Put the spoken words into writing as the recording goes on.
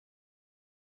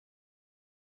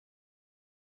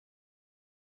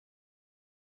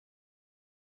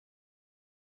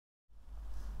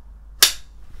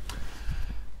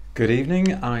Good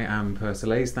evening, I am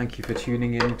Persolaise. Thank you for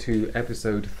tuning in to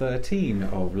episode 13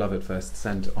 of Love at First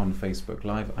Scent on Facebook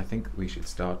Live. I think we should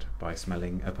start by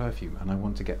smelling a perfume, and I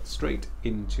want to get straight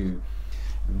into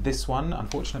this one.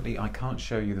 Unfortunately, I can't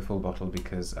show you the full bottle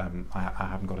because I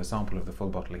haven't got a sample of the full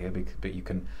bottle here, but you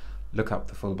can look up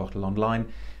the full bottle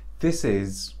online. This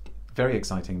is very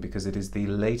exciting because it is the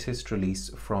latest release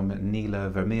from Neela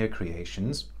Vermeire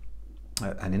Creations,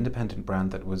 an independent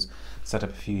brand that was set up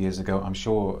a few years ago. I'm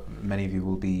sure many of you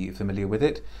will be familiar with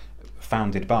it.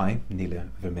 Founded by Neela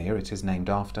Vermeire, it is named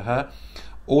after her.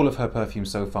 All of her perfumes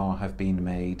so far have been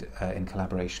made in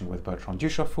collaboration with Bertrand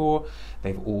Duchaufour.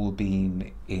 They've all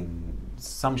been in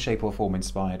some shape or form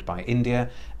inspired by India,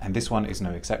 and this one is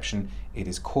no exception. It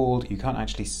is called, you can't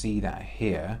actually see that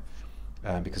here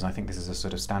because I think this is a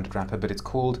sort of standard wrapper, but it's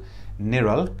called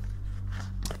Niral,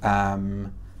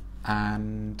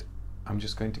 and I'm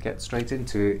just going to get straight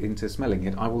into smelling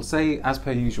it. I will say, as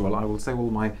per usual, I will say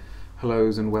all my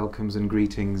hellos and welcomes and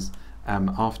greetings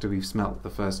after we've smelt the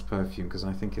first perfume, because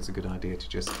I think it's a good idea to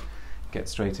just get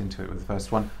straight into it with the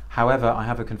first one. However, I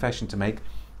have a confession to make.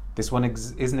 This one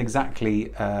doesn't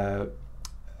exactly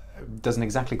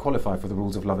qualify for the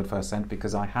rules of Love at First Scent,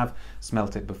 because I have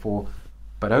smelt it before,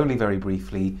 but only very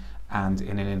briefly, and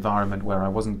in an environment where I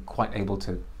wasn't quite able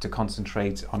to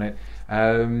concentrate on it.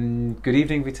 Good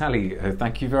evening, Vitaly.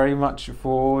 Thank you very much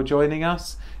for joining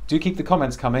us. Do keep the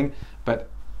comments coming, but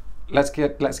let's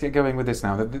get going with this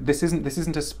now. This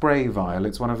isn't a spray vial.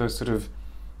 It's one of those sort of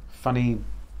funny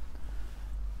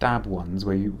dab ones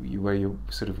where you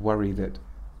sort of worry that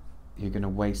you're going to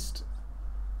waste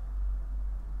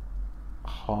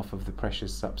half of the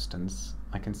precious substance.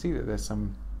 I can see that there's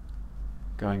some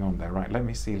going on there. Right, let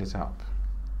me seal it up.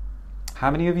 How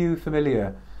many of you are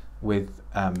familiar with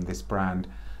this brand?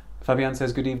 Fabian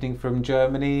says good evening from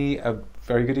Germany. A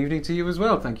very good evening to you as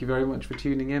well. Thank you very much for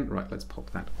tuning in. Right, let's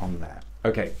pop that on there.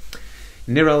 Okay,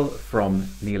 Niral from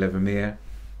Neela Vermeire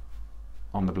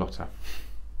on the blotter.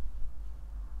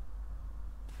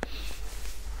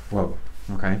 Whoa,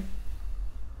 okay.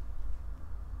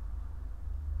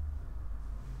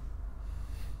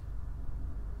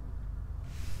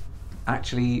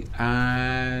 Actually,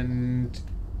 and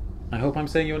I hope I'm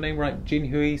saying your name right. Jin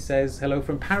Hui says hello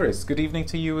from Paris. Good evening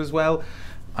to you as well.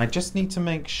 I just need to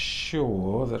make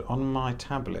sure that on my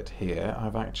tablet here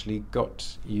I've actually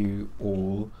got you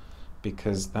all,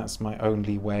 because that's my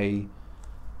only way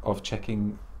of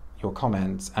checking your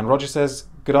comments. And Roger says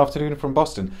good afternoon from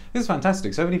Boston. This is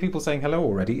fantastic. So many people saying hello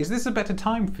already. Is this a better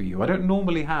time for you? I don't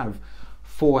normally have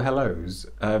 4 hellos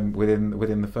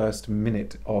within the first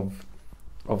minute of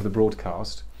the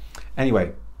broadcast.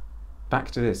 Anyway,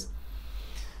 back to this.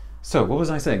 So what was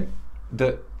I saying?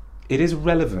 That it is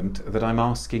relevant that I'm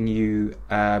asking you,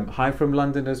 hi from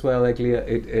London as well, Eglia.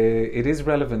 It is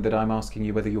relevant that I'm asking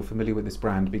you whether you're familiar with this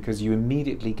brand, because you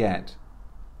immediately get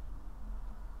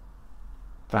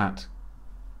that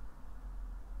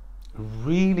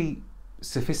really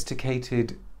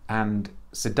sophisticated and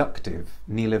seductive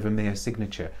Neela Vermeire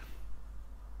signature.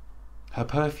 Her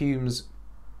perfumes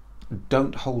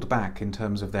don't hold back in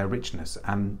terms of their richness,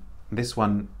 and this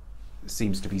one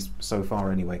seems to be, so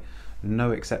far anyway,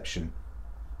 no exception.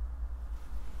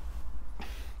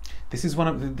 This is one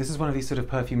of these sort of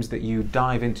perfumes that you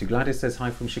dive into. Gladys says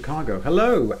hi from Chicago.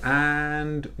 Hello,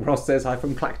 and Ross says hi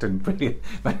from Clacton. Brilliant.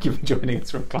 Thank you for joining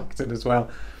us from Clacton as well.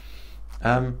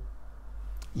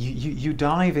 You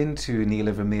dive into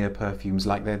Neela Vermeire perfumes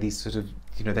like they're these sort of,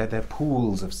 they're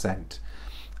pools of scent,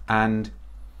 and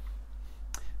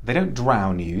they don't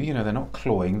drown you, they're not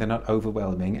cloying, they're not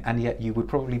overwhelming, and yet you would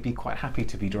probably be quite happy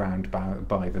to be drowned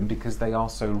by them because they are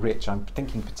so rich. I'm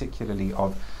thinking particularly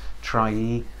of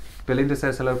Traillis. Belinda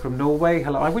says hello from Norway.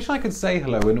 Hello. I wish I could say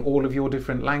hello in all of your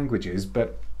different languages,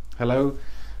 but hello,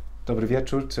 dobry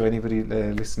wieczór to anybody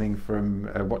listening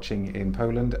from watching in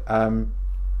Poland.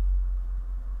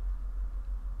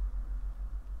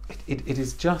 It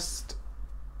is just,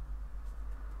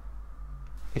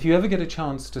 if you ever get a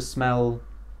chance to smell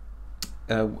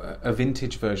a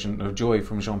vintage version of Joy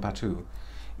from Jean Patou,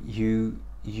 you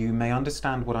may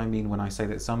understand what I mean when I say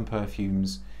that some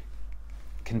perfumes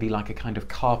can be like a kind of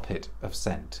carpet of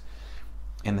scent,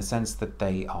 in the sense that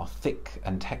they are thick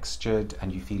and textured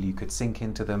and you feel you could sink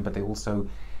into them, but they also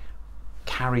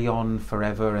carry on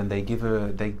forever, and they give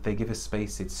a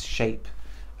space its shape.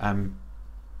 And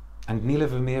Neela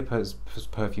Vermeire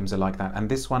perfumes are like that, and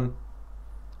this one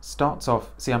starts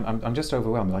off. See, I'm just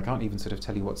overwhelmed. I can't even sort of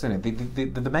tell you what's in it.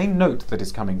 The main note that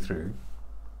is coming through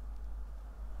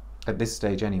at this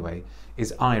stage, anyway,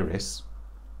 is iris.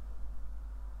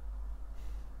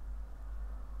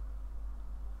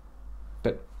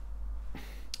 But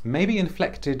maybe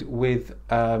inflected with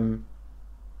a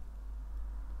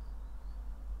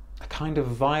kind of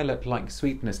violet-like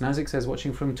sweetness. Nazik says,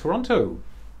 watching from Toronto.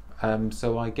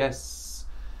 So I guess,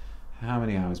 how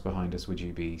many hours behind us would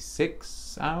you be?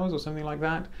 6 hours or something like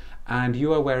that? And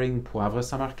you are wearing Poivre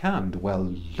Samarcande.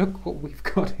 Well, look what we've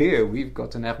got here. We've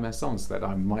got an Hermès that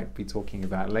I might be talking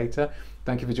about later.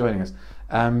 Thank you for joining us.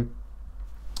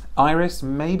 Iris,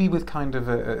 maybe with kind of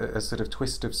a sort of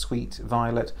twist of sweet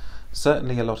violet.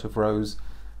 Certainly a lot of rose.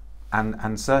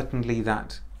 And certainly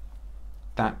that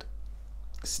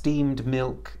steamed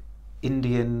milk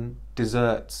Indian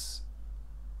desserts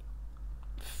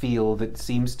feel that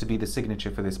seems to be the signature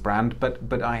for this brand,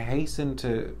 but I hasten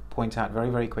to point out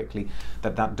very, very quickly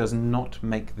that that does not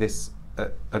make this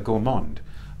a gourmand.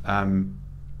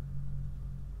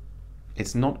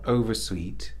 It's not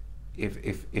oversweet.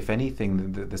 If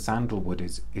anything, the sandalwood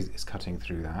is cutting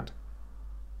through that.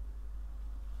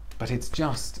 But it's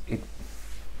just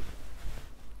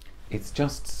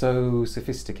so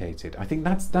sophisticated. I think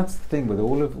that's the thing with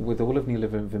all of Neela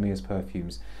Vermeire's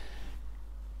perfumes.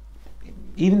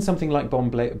 Even something like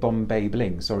Bombay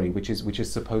Bling, which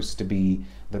is supposed to be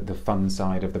the fun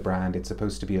side of the brand. It's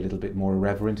supposed to be a little bit more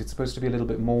irreverent. It's supposed to be a little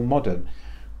bit more modern.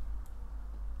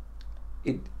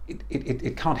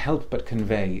 It can't help but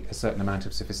convey a certain amount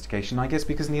of sophistication, I guess,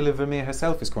 because Neela Vermeire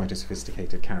herself is quite a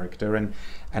sophisticated character,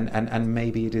 and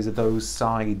maybe it is those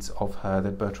sides of her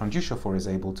that Bertrand Duchaufour is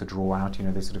able to draw out. You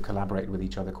know, they sort of collaborate with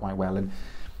each other quite well,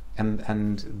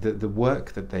 and the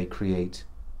work that they create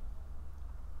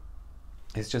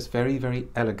is just very, very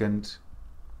elegant,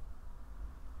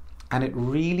 and it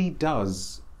really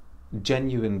does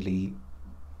genuinely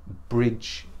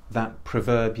bridge that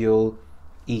proverbial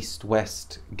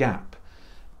east-west gap.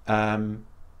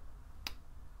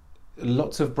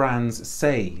 Lots of brands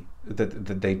say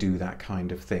that they do that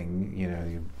kind of thing, you know,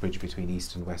 you bridge between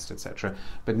east and west, etc.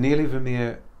 But Neela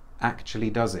Vermeire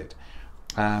actually does it.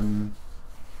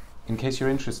 In case you're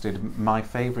interested, my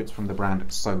favourites from the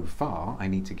brand so far, I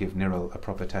need to give Niral a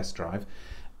proper test drive.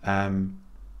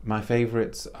 My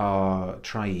favourites are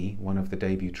Trahi, one of the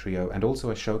debut trio, and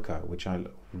also Ashoka, which I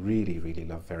really, really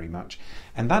love very much.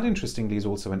 And that, interestingly, is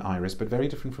also an iris, but very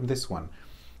different from this one.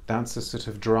 That's a sort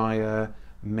of drier,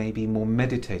 maybe more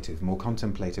meditative, more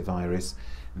contemplative iris.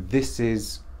 This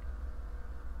is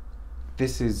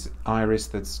iris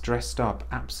that's dressed up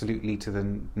absolutely to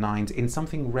the nines in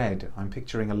something red. I'm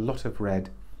picturing a lot of red,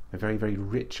 a very, very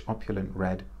rich, opulent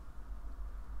red.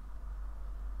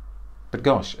 But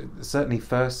gosh, certainly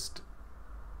first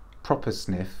proper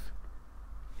sniff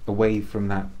away from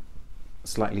that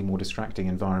slightly more distracting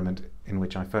environment in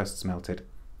which I first smelt it.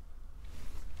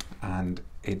 And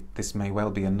this may well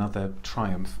be another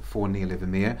triumph for Neela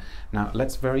Vermeire. Now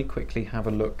let's very quickly have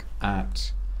a look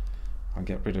at, I'll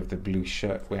get rid of the blue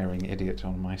shirt wearing idiot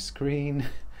on my screen.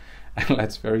 And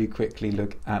let's very quickly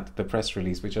look at the press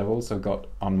release, which I've also got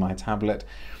on my tablet.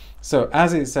 So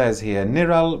as it says here,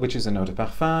 Niral, which is a eau de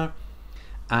parfum,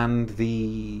 and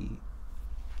the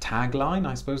tagline,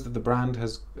 I suppose, that the brand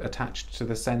has attached to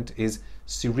the scent is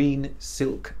Serene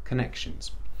Silk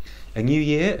Connections. A new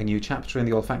year, a new chapter in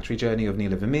the olfactory journey of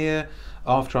Neela Vermeire.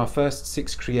 After our first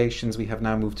 6 creations, we have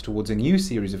now moved towards a new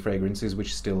series of fragrances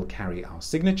which still carry our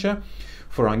signature.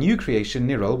 For our new creation,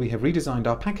 Niral, we have redesigned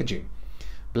our packaging,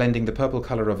 blending the purple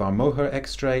colour of our mohair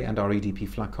extrait and our EDP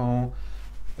flacon,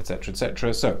 etc.,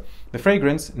 etc. So, the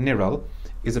fragrance, Niral,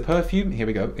 is a perfume, here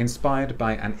we go, inspired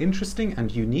by an interesting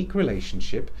and unique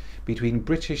relationship between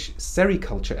British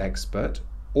sericulture expert,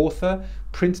 author,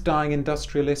 print dyeing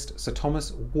industrialist Sir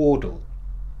Thomas Wardle,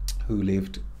 who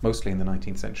lived mostly in the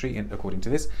 19th century, according to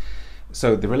this.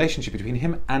 So the relationship between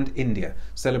him and India,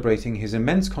 celebrating his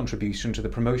immense contribution to the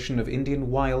promotion of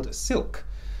Indian wild silk,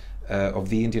 of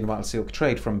the Indian wild silk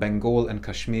trade from Bengal and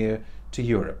Kashmir to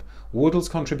Europe. Wardle's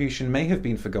contribution may have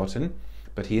been forgotten,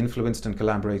 but he influenced and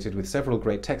collaborated with several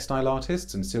great textile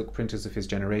artists and silk printers of his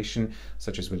generation,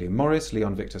 such as William Morris,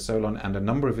 Leon Victor Solon, and a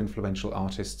number of influential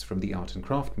artists from the art and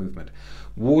craft movement.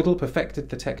 Wardle perfected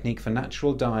the technique for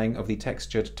natural dyeing of the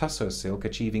textured tussar silk,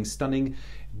 achieving stunning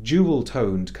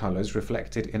jewel-toned colours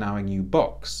reflected in our new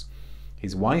box.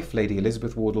 His wife, Lady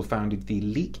Elizabeth Wardle, founded the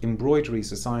Leek Embroidery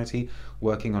Society,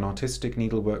 working on artistic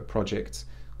needlework projects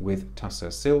with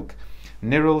tussar silk.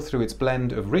 Niral, through its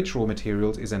blend of rich raw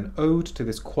materials, is an ode to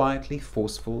this quietly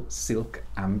forceful silk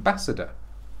ambassador.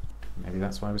 Maybe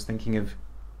that's why I was thinking of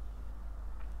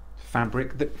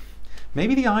fabric that...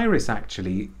 Maybe the iris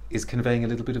actually is conveying a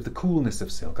little bit of the coolness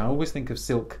of silk. I always think of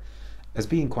silk as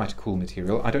being quite a cool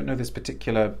material. I don't know this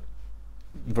particular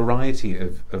variety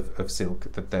of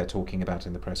silk that they're talking about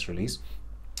in the press release.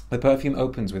 The perfume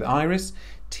opens with iris,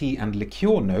 tea and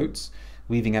liqueur notes,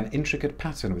 weaving an intricate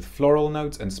pattern with floral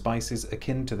notes and spices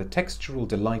akin to the textural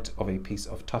delight of a piece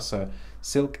of tussar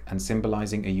silk and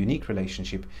symbolizing a unique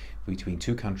relationship between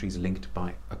two countries linked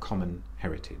by a common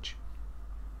heritage.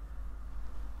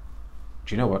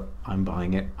 Do you know what? I'm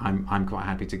buying it. I'm quite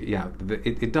happy to. Yeah,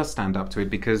 it does stand up to it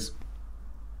because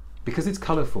it's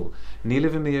colourful. Neela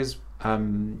Vermeire's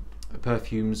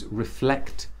perfumes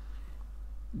reflect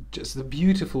just the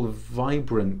beautiful,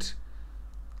 vibrant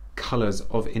colours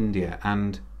of India,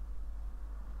 and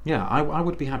yeah, I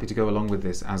would be happy to go along with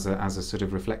this as a sort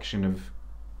of reflection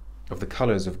of the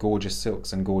colours of gorgeous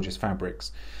silks and gorgeous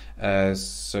fabrics.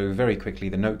 So very quickly,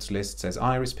 the notes list says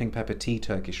iris, pink pepper, tea,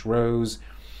 Turkish rose,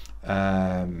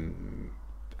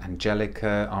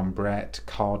 angelica, ambrette,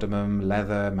 cardamom,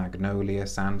 leather, magnolia,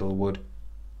 sandalwood,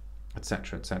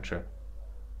 etc., etc.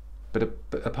 But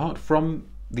apart from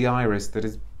the iris that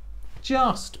is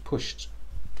just pushed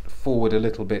forward a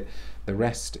little bit, the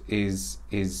rest is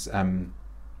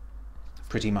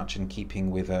pretty much in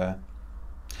keeping with a.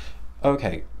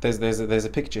 Okay, there's a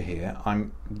picture here.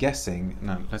 I'm guessing.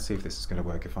 No, let's see if this is going to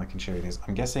work. If I can show you this,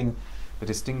 I'm guessing the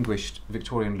distinguished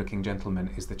Victorian-looking gentleman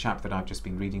is the chap that I've just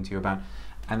been reading to you about,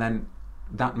 and then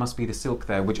that must be the silk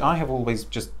there, which I have always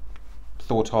just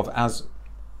thought of as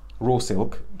raw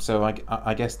silk. So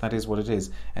I guess that is what it is.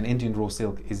 An Indian raw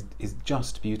silk is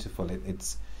just beautiful.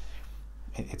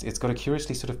 It's got a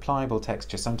curiously sort of pliable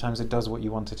texture. Sometimes it does what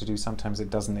you want it to do, sometimes it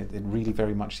doesn't. It really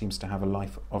very much seems to have a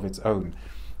life of its own.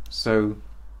 So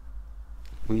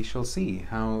we shall see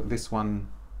how this one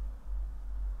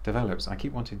develops. I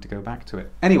keep wanting to go back to it.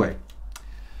 Anyway,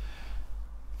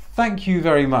 thank you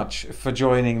very much for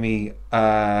joining me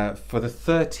for the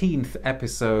 13th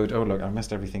episode. Oh look, I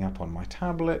messed everything up on my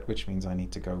tablet, which means I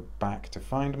need to go back to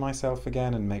find myself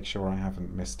again and make sure I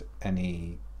haven't missed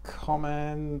any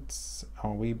comments.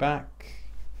 Are we back?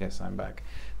 Yes, I'm back.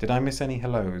 Did I miss any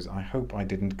hellos? I hope I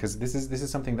didn't, because this is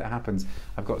something that happens.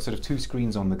 I've got sort of two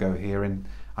screens on the go here, and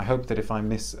I hope that if I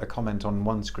miss a comment on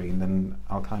one screen, then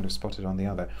I'll kind of spot it on the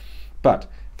other. But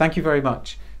thank you very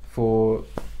much for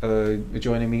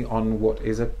joining me on what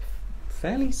is a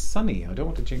fairly sunny, I don't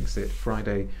want to jinx it,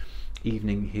 Friday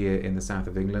evening here in the south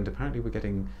of England. Apparently we're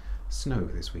getting snow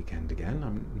this weekend again.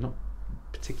 I'm not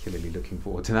particularly looking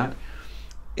forward to that.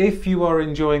 If you are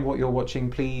enjoying what you're watching,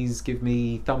 please give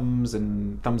me thumbs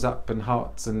up and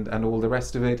hearts and all the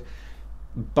rest of it.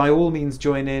 By all means,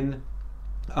 join in,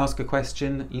 ask a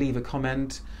question, leave a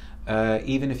comment.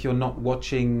 Even if you're not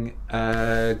watching,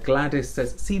 Gladys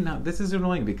says, see now, this is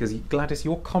annoying because Gladys,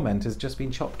 your comment has just been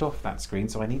chopped off that screen,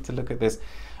 so I need to look at this.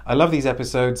 I love these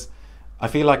episodes. I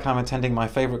feel like I'm attending my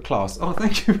favourite class. Oh,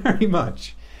 thank you very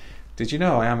much. Did you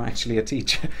know I am actually a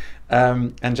teacher?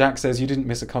 And Jack says, you didn't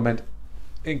miss a comment,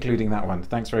 including that one.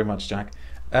 Thanks very much, Jack.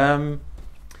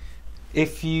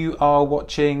 If you are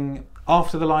watching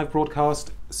after the live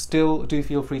broadcast, still do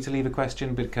feel free to leave a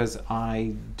question, because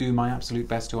I do my absolute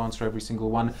best to answer every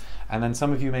single one. And then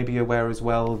some of you may be aware as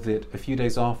well that a few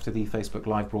days after the Facebook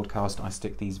live broadcast, I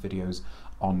stick these videos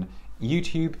on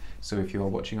YouTube. So if you are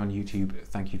watching on YouTube,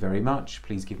 thank you very much.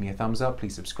 Please give me a thumbs up.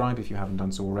 Please subscribe if you haven't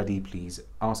done so already. Please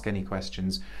ask any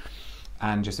questions.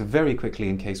 And just very quickly,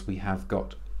 in case we have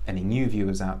got any new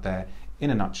viewers out there, in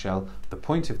a nutshell, the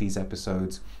point of these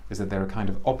episodes is that they're a kind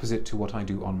of opposite to what I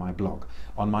do on my blog.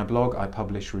 On my blog, I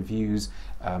publish reviews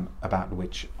about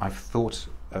which I've thought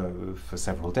for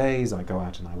several days. I go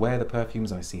out and I wear the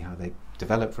perfumes, I see how they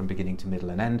develop from beginning to middle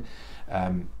and end,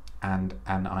 and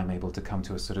I'm able to come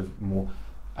to a sort of more,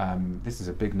 this is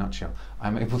a big nutshell,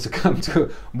 I'm able to come to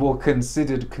a more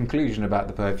considered conclusion about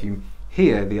the perfume.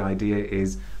 Here, the idea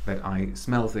is that I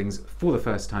smell things for the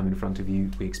first time in front of you,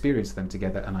 we experience them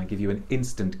together, and I give you an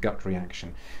instant gut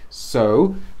reaction.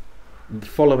 So,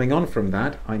 following on from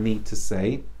that, I need to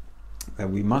say that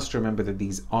we must remember that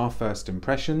these are first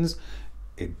impressions.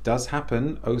 It does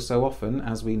happen, oh so often,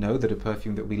 as we know, that a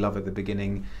perfume that we love at the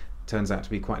beginning turns out to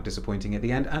be quite disappointing at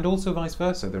the end, and also vice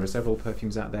versa. There are several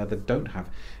perfumes out there that don't have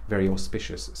very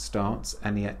auspicious starts,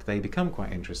 and yet they become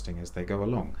quite interesting as they go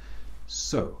along.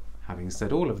 So, having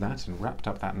said all of that and wrapped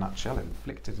up that nutshell and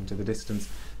flicked it into the distance,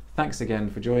 thanks again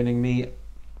for joining me.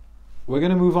 We're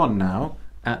going to move on now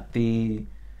at the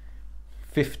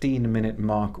 15-minute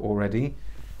mark already,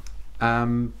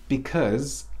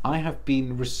 because I have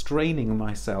been restraining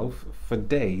myself for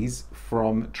days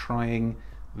from trying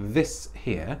this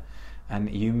here. And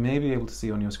you may be able to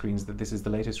see on your screens that this is the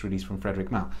latest release from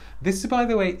Frederic Malle. This, by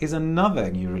the way, is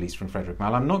another new release from Frederic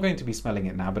Malle. I'm not going to be smelling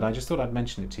it now, but I just thought I'd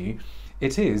mention it to you.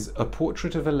 It is a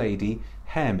Portrait of a Lady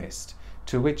hair mist,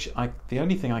 to which the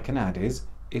only thing I can add is,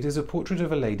 it is a Portrait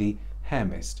of a Lady hair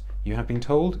mist. You have been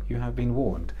told, you have been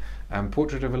warned.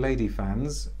 Portrait of a Lady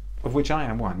fans, of which I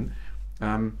am one,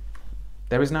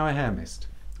 there is now a hair mist.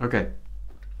 Okay,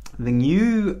 the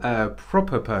new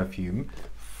proper perfume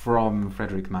from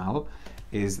Frederic Malle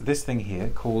is this thing here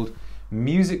called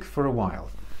Music for a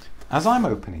While. As I'm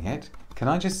opening it, can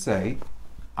I just say,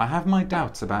 I have my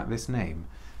doubts about this name.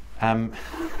 I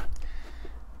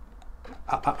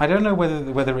don't know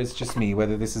whether it's just me,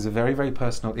 whether this is a very, very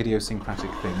personal,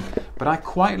 idiosyncratic thing, but I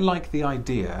quite like the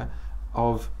idea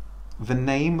of the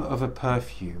name of a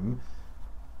perfume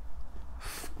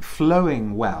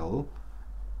flowing well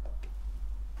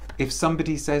if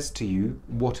somebody says to you,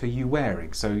 what are you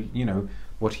wearing? So, you know,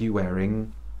 what are you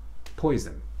wearing?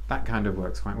 Poison. That kind of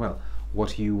works quite well.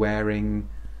 What are you wearing?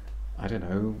 I don't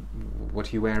know. What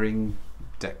are you wearing?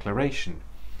 Declaration.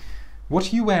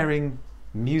 What are you wearing?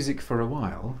 Music for a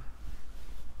While.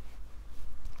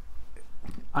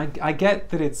 I get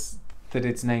that it's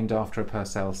named after a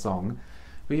Purcell song,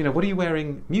 but you know, what are you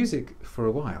wearing? Music for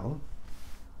a while.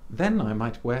 Then I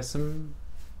might wear some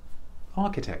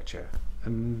architecture,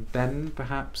 and then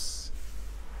perhaps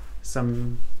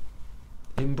some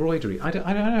embroidery. I don't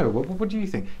know. What do you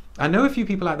think? I know a few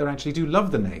people out there actually do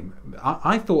love the name.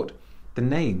 I thought the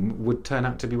name would turn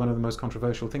out to be one of the most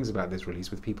controversial things about this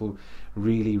release, with people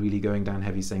really, really going down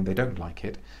heavy saying they don't like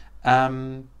it.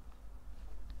 Not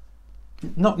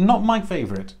my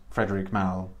favourite Frederic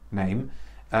Malle name,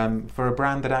 for a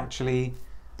brand that actually,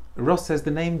 Ross says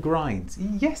the name grinds.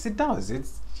 Yes, it does.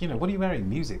 It's, you know, what are you wearing?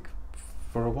 Music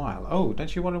for a while. Oh,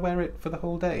 don't you want to wear it for the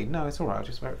whole day? No, it's all right. I'll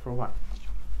just wear it for a while.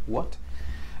 What?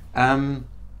 And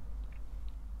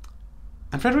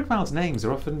Frederic Malle's names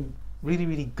are often really,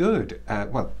 really good.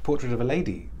 Well, Portrait of a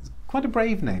Lady, it's quite a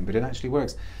brave name, but it actually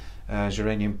works.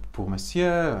 Géranium pour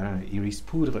Monsieur, Iris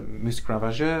Poudre, Musc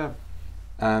Ravageur.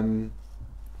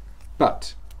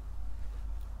 But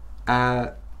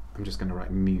I'm just going to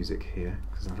write music here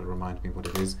because that'll remind me what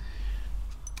it is.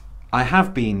 I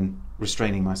have been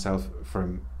restraining myself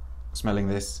from smelling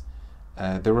this.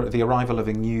 The arrival of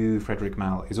a new Frederic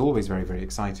Malle is always very, very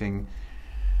exciting.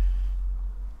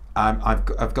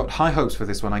 I've got high hopes for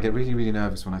this one. I get really, really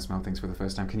nervous when I smell things for the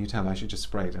first time. Can you tell? I should just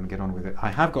spray it and get on with it.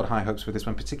 I have got high hopes for this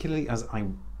one, particularly as I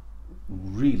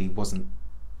really wasn't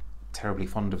terribly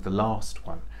fond of the last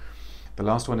one. The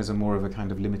last one is a more of a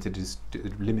kind of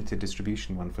limited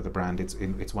distribution one for the brand.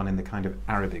 It's one in the kind of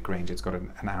Arabic range. It's got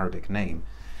an Arabic name,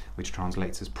 which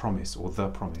translates as Promise or The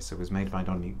Promise. It was made by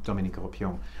Dominique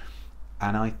Ropion.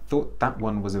 And I thought that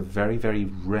one was a very, very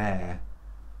rare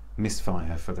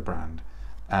misfire for the brand.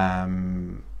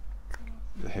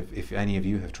 If any of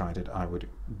you have tried it, I would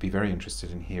be very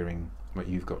interested in hearing what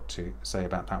you've got to say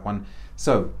about that one.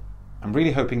 So, I'm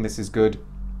really hoping this is good.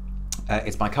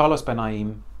 It's by Carlos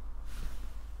Benaim,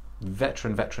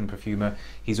 veteran perfumer.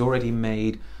 He's already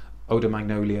made Eau de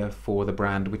Magnolia for the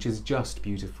brand, which is just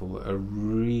beautiful. A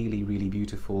really, really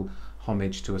beautiful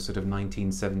homage to a sort of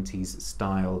 1970s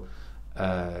style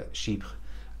chypre.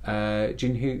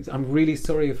 Jinhui, I'm really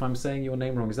sorry if I'm saying your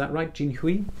name wrong. Is that right,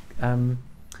 Jinhui?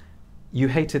 You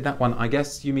hated that one. I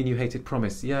guess you mean you hated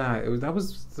Promise. Yeah, that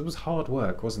was hard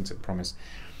work, wasn't it, Promise?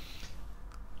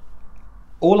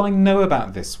 All I know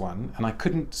about this one, and I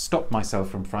couldn't stop myself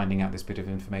from finding out this bit of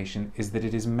information, is that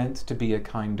it is meant to be a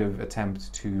kind of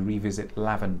attempt to revisit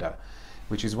lavender,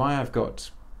 which is why I've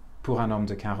got Pour un homme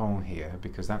de 40 here,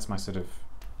 because that's my sort of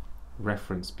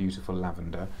reference, beautiful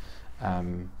lavender.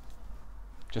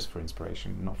 Just for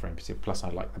inspiration, not for empathy, plus I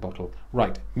like the bottle.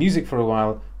 Right, Music for a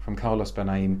While from Carlos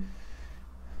Benaim.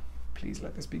 Please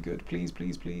let this be good, please,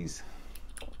 please, please.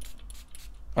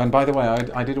 And by the way,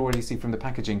 I did already see from the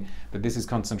packaging that this is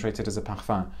concentrated as a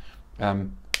parfum.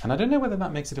 And I don't know whether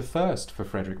that makes it a first for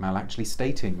Frederic Malle, actually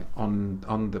stating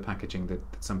on the packaging that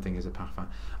something is a parfum.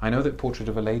 I know that Portrait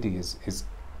of a Lady is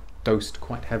dosed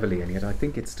quite heavily, and yet I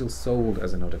think it's still sold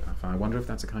as an eau de parfum. I wonder if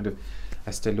that's a kind of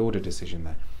Estee Lauder decision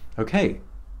there. Okay.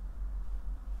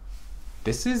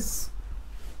 This is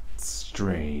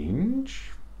strange.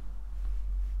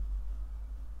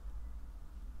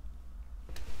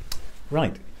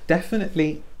 Right,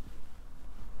 definitely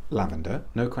lavender,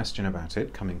 no question about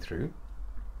it, coming through.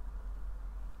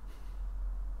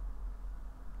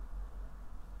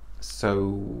 So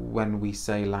when we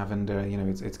say lavender, you know,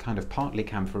 it's kind of partly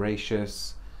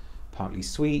camphoraceous, partly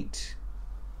sweet,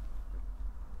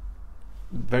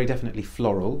 very definitely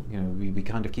floral. You know, we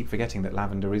kind of keep forgetting that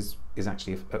lavender is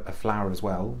actually a flower as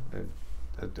well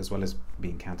as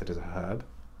being counted as a herb.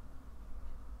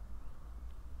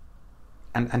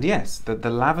 And yes, the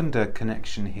lavender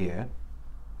connection here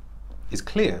is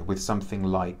clear with something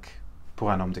like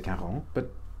Pour un homme de 40,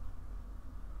 but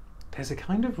there's a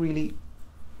kind of really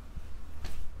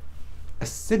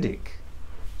acidic,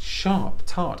 sharp,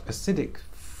 tart, acidic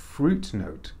fruit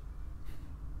note.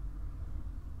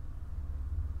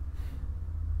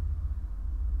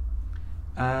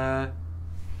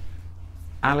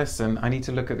 Alison, I need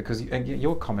to look at it because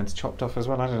your comments chopped off as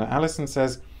well. I don't know. Alison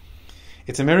says,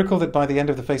 it's a miracle that by the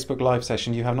end of the Facebook Live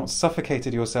session you have not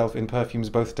suffocated yourself in perfumes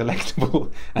both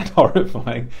delectable and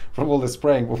horrifying from all the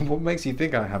spraying. What makes you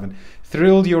think I haven't?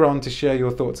 Thrilled you're on to share your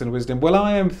thoughts and wisdom. Well,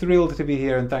 I am thrilled to be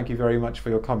here, and thank you very much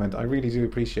for your comment. I really do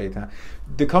appreciate that.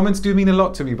 The comments do mean a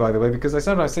lot to me, by the way, because I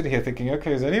sometimes sit here thinking,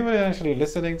 okay, is anybody actually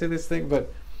listening to this thing?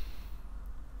 But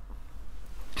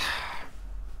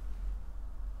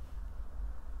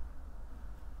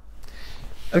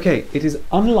okay, it is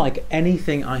unlike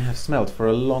anything I have smelled for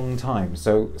a long time.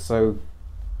 So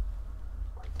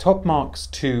top marks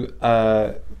to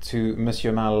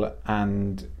Monsieur Malle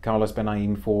and Carlos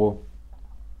Benaim for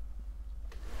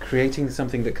creating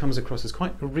something that comes across as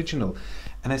quite original.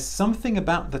 And there's something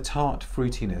about the tart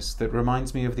fruitiness that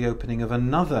reminds me of the opening of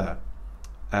another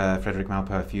Frederic Malle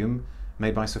perfume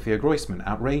made by Sophia Groisman,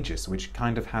 Outrageous, which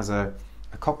kind of has a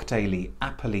cocktaily,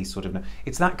 apple-y sort of...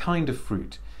 It's that kind of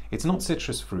fruit. It's not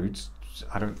citrus fruit,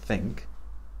 I don't think.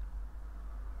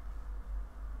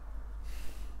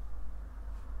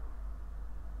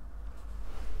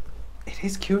 It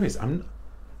is curious. I'm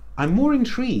more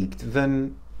intrigued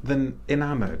than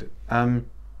enamoured. I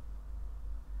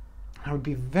would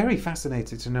be very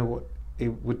fascinated to know what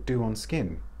it would do on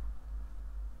skin.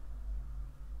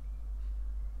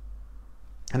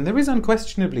 And there is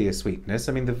unquestionably a sweetness.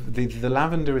 I mean, the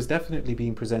lavender is definitely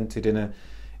being presented in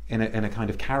a kind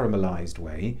of caramelized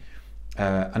way.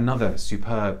 Another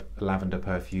superb lavender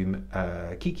perfume,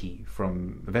 Kiki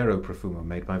from Vero Profumo,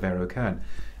 made by Vero Kern,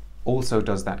 also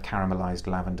does that caramelized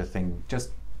lavender thing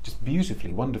just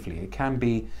beautifully, wonderfully. It can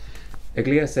be...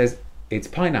 Aglia says, it's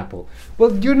pineapple.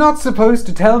 Well, you're not supposed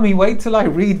to tell me. Wait till I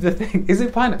read the thing. Is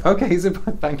it pineapple? Okay, is it?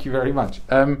 Thank you very much.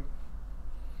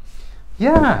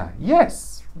 Yeah,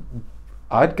 yes.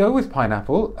 I'd go with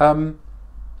pineapple.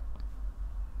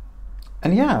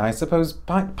 And yeah, I suppose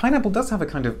pineapple does have a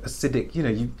kind of acidic, you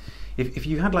know, if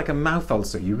you had like a mouth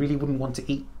ulcer, you really wouldn't want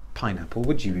to eat pineapple,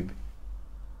 would you?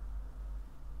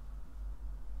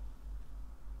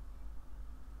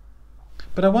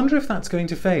 But I wonder if that's going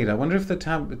to fade. I wonder if I was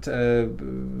going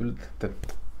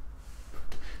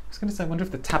to say, I wonder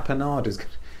if the tapenade is going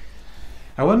to...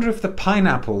 I wonder if the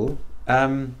pineapple...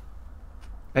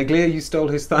 Aglia, you stole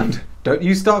his thunder. Don't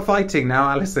you start fighting now,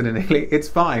 Alison and Aglia. It's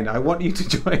fine. I want you to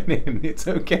join in. It's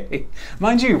okay.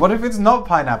 Mind you, what if it's not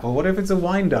pineapple? What if it's a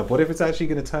wind-up? What if it's actually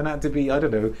going to turn out to be, I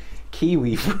don't know,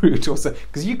 kiwi fruit or so?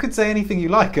 Because you could say anything you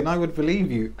like and I would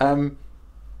believe you.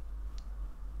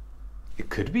 It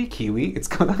could be kiwi. It's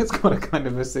got a kind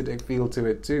of acidic feel to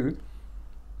it too.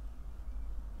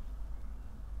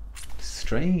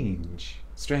 Strange.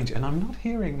 And I'm not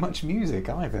hearing much music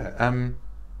either.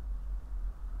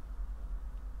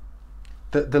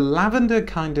 The lavender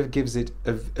kind of gives it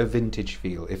a vintage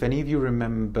feel. If any of you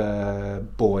remember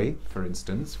Boy, for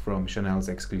instance, from Chanel's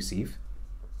Exclusive,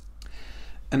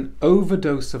 an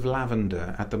overdose of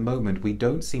lavender at the moment, we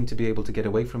don't seem to be able to get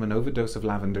away from an overdose of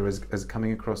lavender as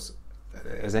coming across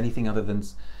as anything other than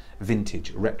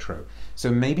vintage, retro.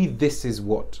 So maybe this is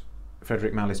what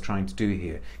Frederic Malle is trying to do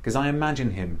here, because I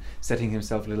imagine him setting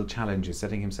himself little challenges,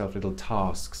 setting himself little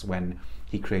tasks when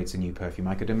he creates a new perfume.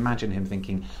 I could imagine him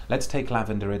thinking, let's take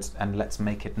lavender and let's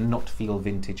make it not feel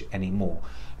vintage anymore.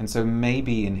 And so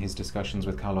maybe in his discussions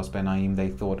with Carlos Benaim, they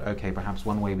thought, okay, perhaps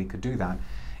one way we could do that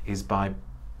is by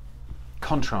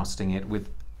contrasting it with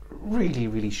really,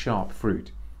 really sharp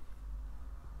fruit.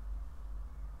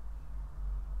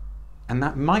 And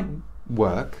that might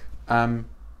work.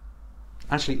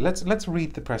 Actually, let's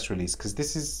read the press release, because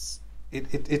this is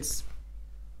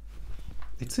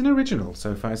it's an original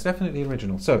so far. It's definitely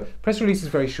original. So press release is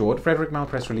very short. Frederic Malle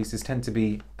press releases tend to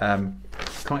be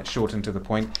quite short and to the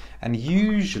point. And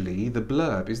usually the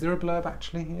blurb, is there a blurb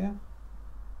actually here?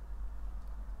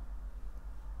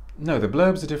 No, the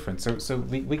blurbs are different. So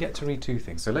we get to read two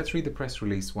things. So let's read the press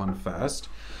release one first.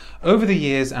 Over the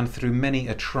years and through many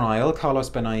a trial, Carlos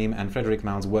Benaim and Frederic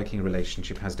Malle's working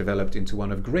relationship has developed into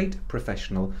one of great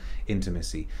professional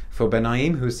intimacy. For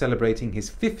Benaim, who is celebrating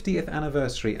his 50th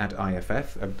anniversary at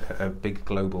IFF, a big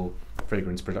global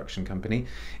fragrance production company,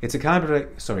 it's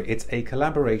a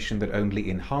collaboration that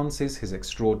only enhances his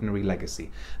extraordinary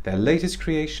legacy. Their latest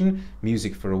creation,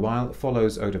 Music for a While,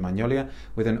 follows Eau de Magnolia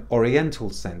with an oriental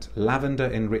scent, lavender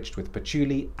enriched with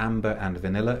patchouli, amber and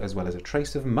vanilla, as well as a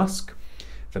trace of musk.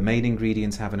 The main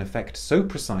ingredients have an effect so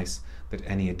precise that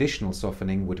any additional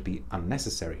softening would be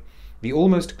unnecessary. The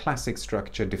almost classic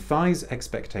structure defies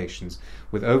expectations,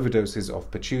 with overdoses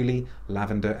of patchouli,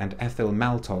 lavender, and ethyl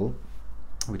maltol,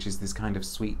 which is this kind of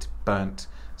sweet, burnt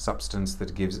substance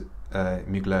that gives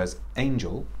Mugler's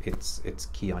Angel its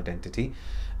key identity.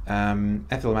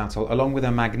 Ethyl maltol, along with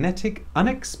a magnetic,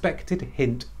 unexpected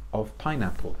hint of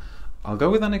pineapple. I'll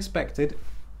go with unexpected.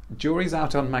 Jury's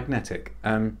out on magnetic.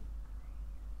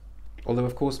 Although,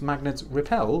 of course, magnets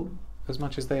repel as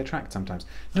much as they attract sometimes.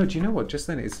 No, do you know what? Just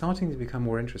then, it's starting to become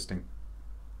more interesting.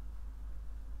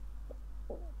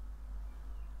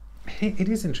 It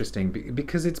is interesting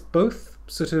because it's both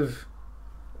sort of...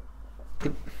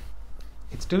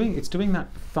 It's doing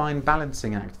that fine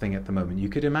balancing act thing at the moment. You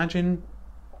could imagine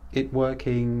it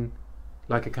working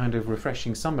like a kind of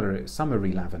refreshing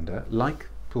summery lavender, like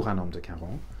Pour un homme de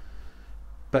Caron.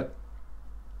 But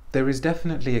there is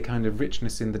definitely a kind of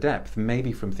richness in the depth,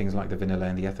 maybe from things like the vanilla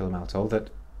and the ethyl maltol,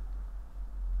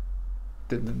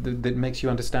 that makes you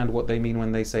understand what they mean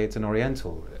when they say it's an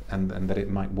oriental, and that it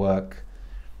might work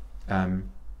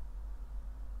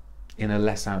in a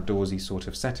less outdoorsy sort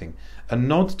of setting. A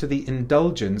nod to the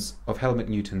indulgence of Helmut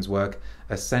Newton's work,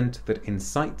 a scent that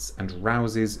incites and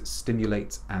rouses,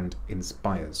 stimulates and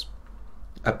inspires.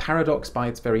 A paradox by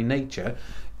its very nature.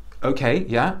 Okay,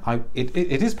 yeah, it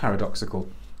is paradoxical.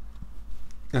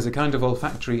 As a kind of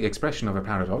olfactory expression of a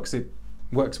paradox, it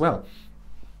works well.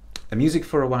 A music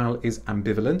for a while is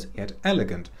ambivalent, yet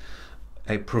elegant.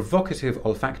 A provocative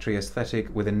olfactory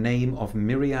aesthetic with a name of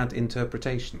myriad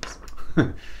interpretations.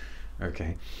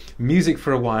 Okay. Music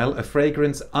for a while, a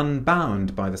fragrance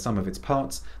unbound by the sum of its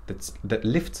parts that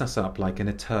lifts us up like an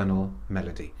eternal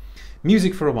melody.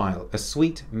 Music for a while, a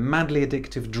sweet, madly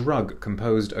addictive drug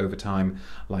composed over time,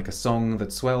 like a song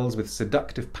that swells with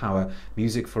seductive power.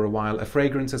 Music for a while, a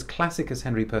fragrance as classic as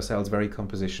Henry Purcell's very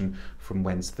composition, from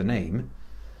whence the name.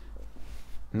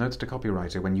 Notes to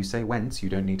copywriter, when you say whence, you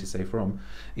don't need to say from.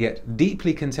 Yet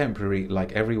deeply contemporary,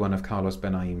 like every one of Carlos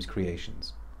Benaim's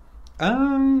creations.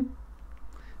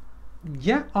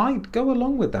 Yeah, I'd go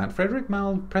along with that. Frederic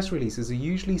Malle press releases are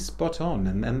usually spot on,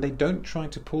 and they don't try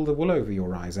to pull the wool over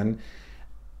your eyes. And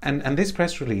this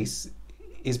press release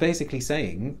is basically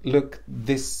saying, look,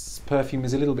 this perfume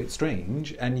is a little bit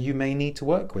strange, and you may need to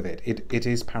work with it. It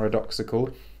is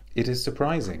paradoxical. It is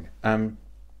surprising. And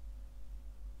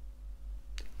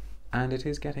it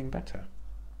is getting better.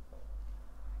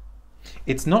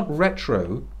 It's not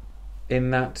retro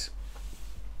in that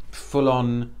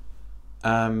full-on...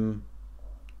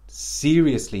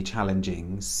 seriously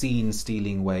challenging,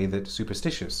 scene-stealing way that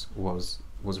Superstitious was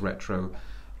retro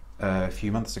a few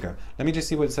months ago. Let me just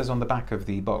see what it says on the back of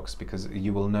the box, because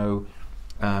you will know...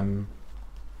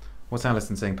 what's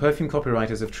Alison saying? Perfume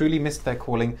copywriters have truly missed their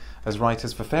calling as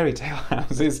writers for fairy tale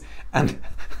houses and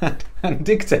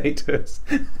dictators.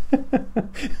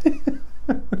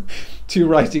 Two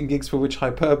writing gigs for which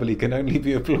hyperbole can only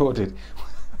be applauded.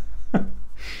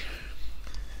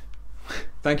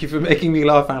 Thank you for making me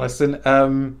laugh, Alison. I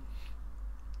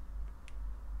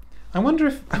wonder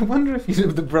if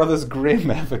the Brothers Grimm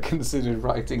ever considered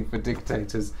writing for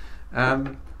dictators.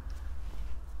 Actually,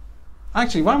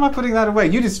 why am I putting that away?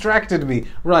 You distracted me.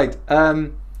 Right.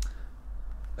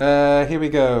 Here we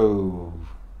go.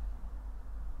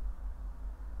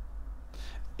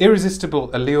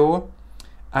 Irresistible allure.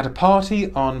 At a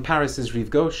party on Paris's Rive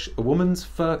Gauche, a woman's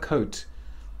fur coat...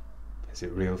 Is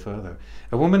it real fur, though?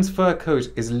 A woman's fur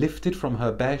coat is lifted from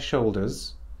her bare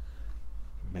shoulders.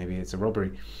 Maybe it's a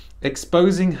robbery.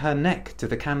 Exposing her neck to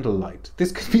the candlelight.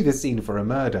 This could be the scene for a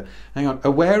murder. Hang on.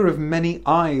 Aware of many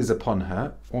eyes upon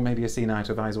her, or maybe a scene out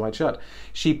of Eyes Wide Shut,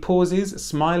 she pauses,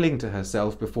 smiling to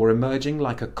herself before emerging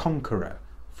like a conqueror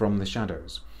from the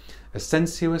shadows. A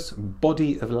sensuous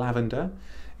body of lavender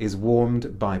is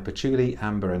warmed by patchouli,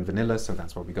 amber and vanilla, so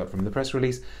that's what we got from the press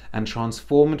release, and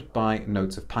transformed by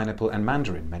notes of pineapple and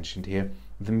mandarin mentioned here.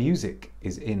 The music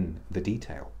is in the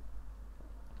detail.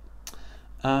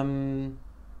 Okay,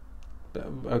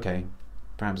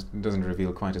 perhaps it doesn't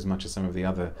reveal quite as much as some of the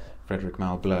other Frederic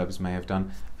Malle blurbs may have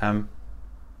done.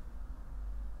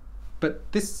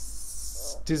 But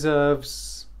this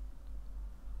deserves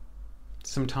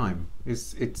some time.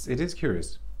 It is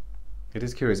curious. It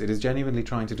is curious. It is genuinely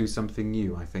trying to do something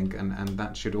new, I think, and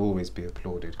that should always be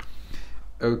applauded.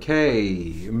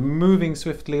 Okay, moving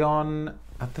swiftly on.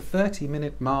 At the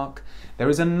 30-minute mark, there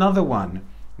is another one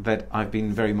that I've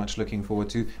been very much looking forward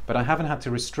to, but I haven't had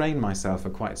to restrain myself for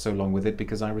quite so long with it,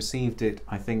 because I received it,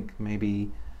 I think,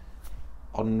 maybe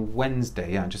on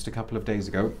Wednesday, yeah, just a couple of days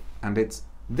ago, and it's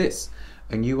this,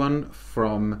 a new one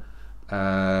from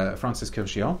Francis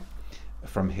Kurkdjian.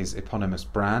 from his eponymous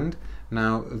brand.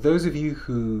 Now, those of you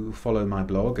who follow my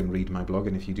blog and read my blog,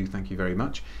 and if you do, thank you very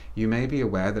much, you may be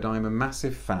aware that I'm a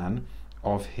massive fan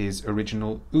of his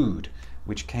original Oud,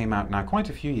 which came out now quite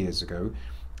a few years ago.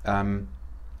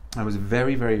 I was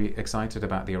very, very excited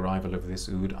about the arrival of this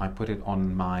Oud. I put it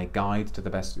on my guide to the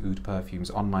best Oud perfumes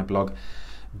on my blog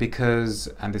because,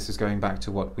 and this is going back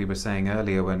to what we were saying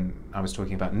earlier when I was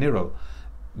talking about Niral,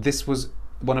 this was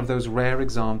one of those rare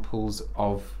examples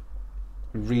of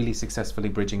really successfully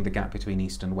bridging the gap between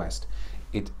East and West.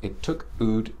 It took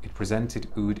Oud, it presented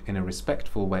Oud in a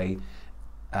respectful way,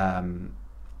 in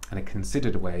a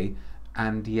considered way,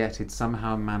 and yet it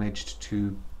somehow managed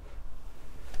to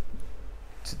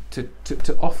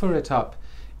offer it up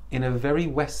in a very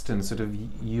Western sort of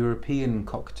European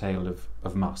cocktail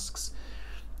of musks.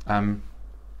 And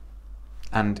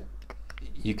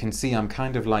you can see I'm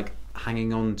kind of like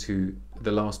hanging on to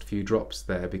the last few drops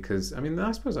there because, I mean,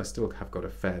 I suppose I still have got a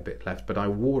fair bit left, but I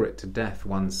wore it to death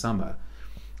one summer,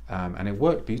 and it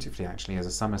worked beautifully actually as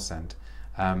a summer scent,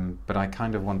 but I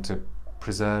kind of want to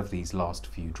preserve these last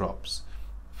few drops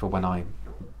for when I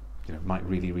might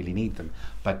really, really need them.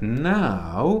 But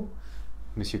now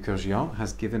Monsieur Kurkdjian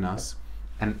has given us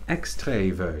an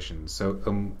extrait version,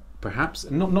 so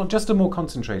perhaps not just a more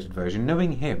concentrated version.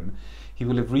 Knowing him, he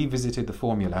will have revisited the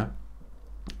formula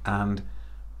and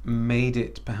made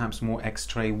it perhaps more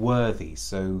extrait worthy,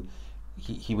 so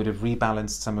he would have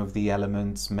rebalanced some of the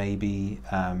elements, maybe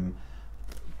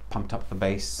pumped up the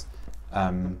base.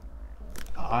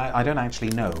 I don't actually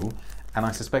know, and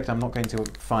I suspect I'm not going to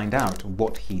find out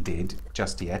what he did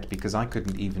just yet because I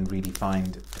couldn't even really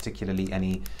find particularly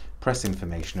any press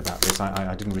information about this.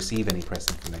 I didn't receive any press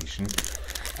information.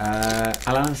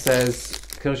 Alain says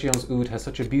Kurkdjian's Oud has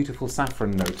such a beautiful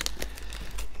saffron note.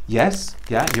 Yes,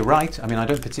 yeah, you're right. I mean, I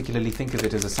don't particularly think of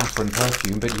it as a saffron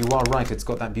perfume, but you are right. It's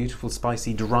got that beautiful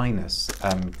spicy dryness.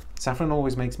 Saffron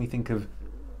always makes me think of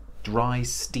dry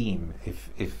steam,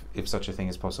 if such a thing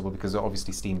is possible, because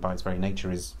obviously steam by its very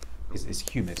nature is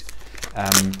humid.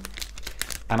 And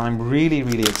I'm really,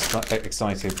 really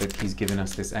excited that he's given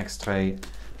us this extrait,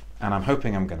 and I'm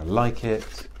hoping I'm going to like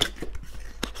it.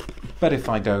 But if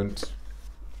I don't,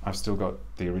 I've still got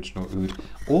the original Oud.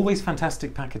 Always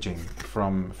fantastic packaging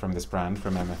from this brand,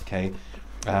 from MFK.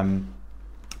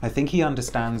 I think he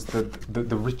understands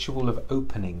the ritual of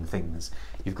opening things.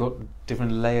 You've got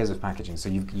different layers of packaging. So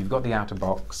you've got the outer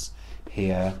box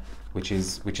here, which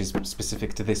is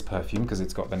specific to this perfume because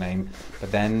it's got the name.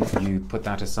 But then you put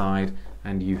that aside,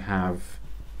 and you have,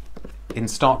 in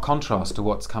stark contrast to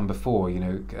what's come before,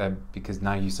 because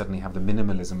now you suddenly have the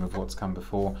minimalism of what's come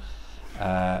before.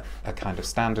 A kind of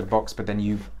standard box, but then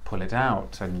you pull it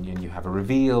out and you have a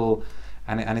reveal,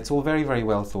 and it's all very, very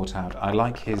well thought out. I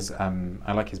like his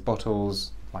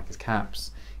bottles, I like his caps,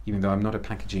 even though I'm not a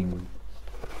packaging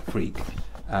freak.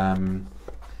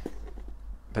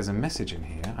 There's a message in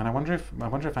here, and I wonder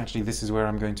if actually this is where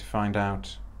I'm going to find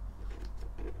out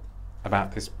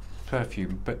about this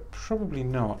perfume, but probably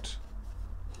not.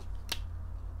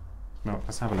 No,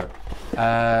 let's have a look.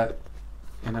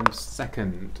 In a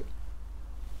second.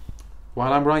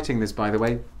 While I'm writing this, by the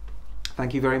way,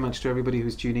 thank you very much to everybody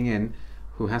who's tuning in,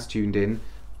 who has tuned in.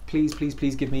 Please, please,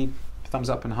 please give me thumbs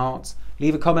up and hearts.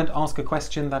 Leave a comment, ask a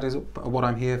question. That is what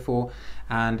I'm here for.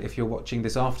 And if you're watching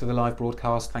this after the live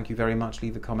broadcast, thank you very much.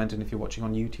 Leave a comment. And if you're watching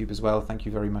on YouTube as well, thank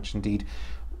you very much indeed.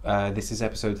 This is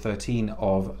episode 13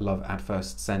 of Love at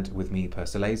First Scent with me,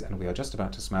 Persolaise, and we are just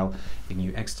about to smell the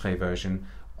new extrait version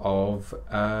of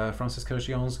Francis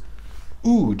Kurkdjian's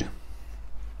Oud.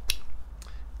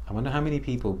 I wonder how many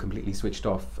people completely switched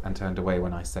off and turned away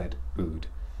when I said Oud,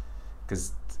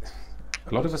 because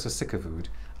a lot of us are sick of Oud.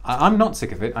 I'm not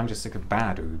sick of it, I'm just sick of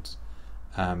bad Ouds.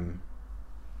 Oh,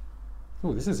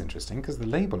 this is interesting, because the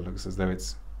label looks as though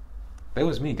there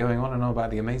was me going on and on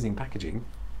about the amazing packaging.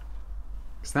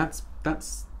 Because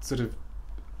that's sort of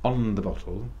on the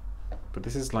bottle, but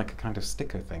this is like a kind of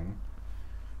sticker thing.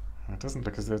 It doesn't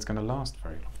look as though it's going to last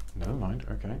very long. Never mind,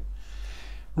 okay.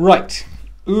 Right.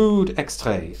 Oud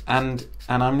extrait, and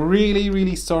I'm really,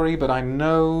 really sorry, but I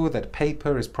know that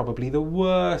paper is probably the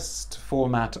worst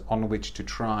format on which to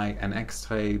try an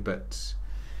extrait, but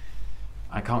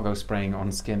I can't go spraying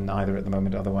on skin either at the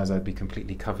moment, otherwise I'd be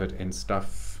completely covered in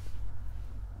stuff.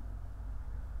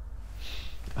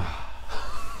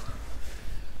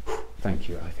 Thank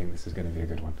you, I think this is going to be a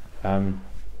good one.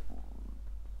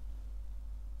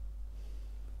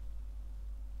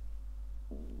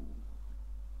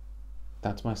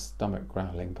 That's my stomach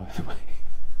growling, by the way.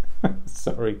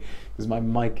 Sorry, because my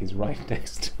mic is right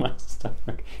next to my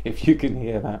stomach, if you can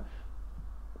hear that.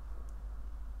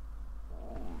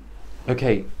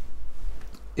 Okay,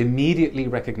 immediately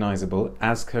recognizable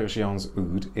as Kurkdjian's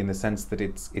oud, in the sense that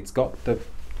it's got the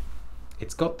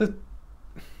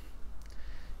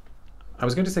I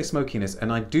was going to say smokiness,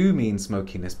 and I do mean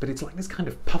smokiness, but it's like this kind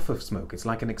of puff of smoke. It's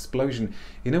like an explosion.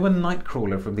 You know when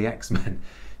Nightcrawler from the X-Men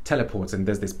teleports and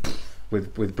there's this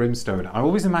with brimstone? I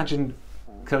always imagine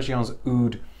Kurkdjian's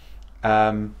oud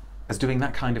as doing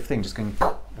that kind of thing, just going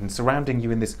and surrounding you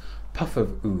in this puff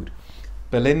of oud.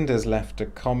 Belinda's left a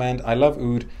comment. I love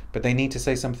oud, but they need to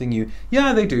say something new.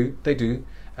 Yeah, they do. They do.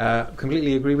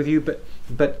 Completely agree with you,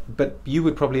 but you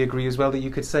would probably agree as well that you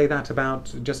could say that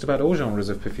about just about all genres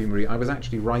of perfumery. I was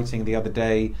actually writing the other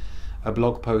day a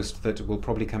blog post that will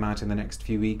probably come out in the next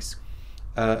few weeks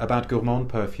about gourmand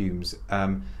perfumes,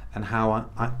 and how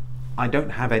I don't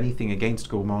have anything against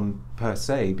gourmand per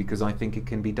se, because I think it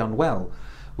can be done well.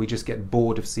 We just get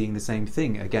bored of seeing the same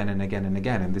thing again and again and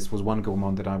again, and this was one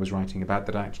gourmand that I was writing about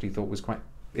that I actually thought was quite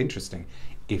interesting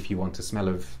if you want a smell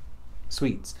of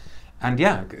sweets. And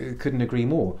yeah, couldn't agree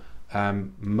more.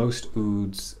 Most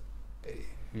ouds,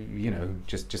 you know,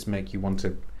 just make you want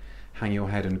to hang your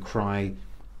head and cry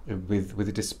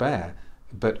with despair.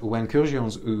 But when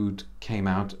Kurkdjian's oud came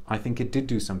out, I think it did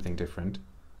do something different.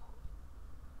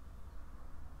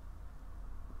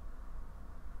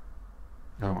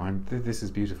 Oh, this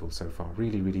is beautiful so far.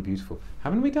 Really, really beautiful.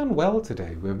 Haven't we done well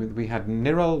today? We had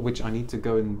Niral, which I need to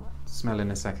go and smell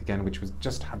in a sec again, which was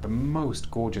just had the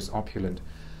most gorgeous, opulent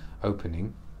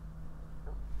opening.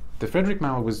 The Frederic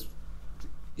Malle was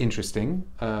interesting,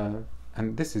 and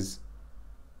this is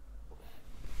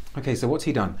okay. So what's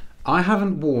he done? I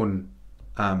haven't worn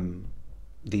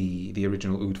the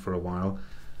original oud for a while,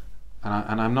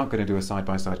 and I'm not going to do a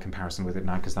side-by-side comparison with it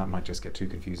now, because that might just get too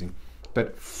confusing.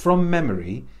 But from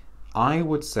memory, I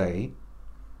would say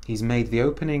he's made the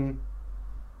opening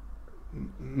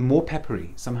more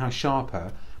peppery, somehow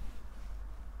sharper,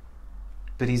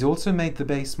 but he's also made the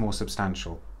base more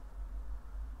substantial.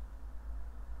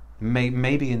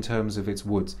 Maybe in terms of its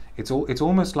woods, it's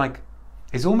almost like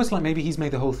maybe he's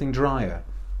made the whole thing drier.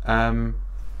 A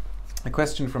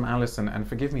question from Alison, and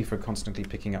forgive me for constantly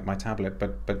picking up my tablet,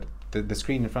 but the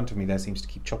screen in front of me there seems to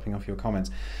keep chopping off your comments.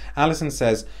 Alison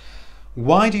says,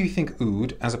 why do you think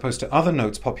oud, as opposed to other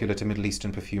notes popular to Middle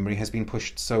Eastern perfumery, has been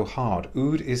pushed so hard?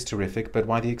 Oud is terrific, but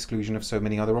why the exclusion of so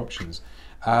many other options?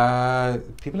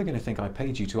 People are going to think I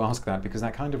paid you to ask that, because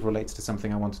that kind of relates to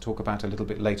something I want to talk about a little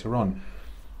bit later on.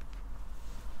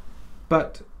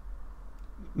 But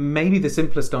maybe the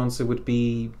simplest answer would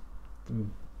be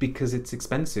because it's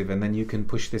expensive, and then you can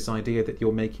push this idea that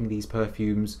you're making these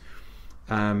perfumes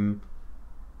for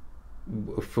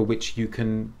which you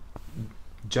can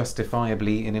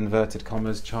justifiably, in inverted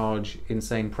commas, charge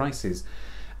insane prices.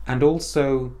 And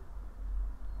also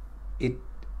it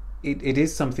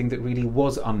is something that really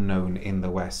was unknown in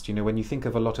the West. You know, when you think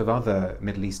of a lot of other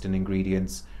Middle Eastern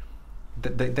ingredients,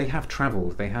 they have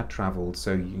travelled. They had travelled.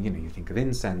 So you know, you think of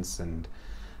incense and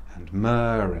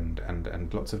myrrh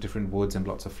and lots of different woods and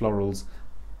lots of florals,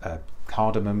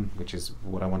 cardamom, which is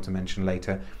what I want to mention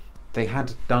later. They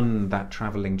had done that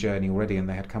travelling journey already, and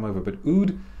they had come over. But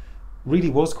oud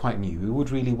really was quite new. Oud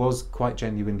really was quite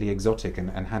genuinely exotic and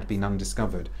had been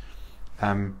undiscovered.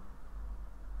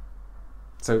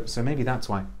 So maybe that's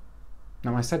why.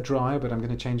 Now, I said drier, but I'm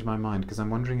going to change my mind, because I'm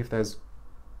wondering if there's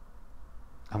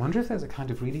a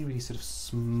kind of really, really sort of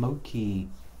smoky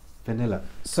vanilla.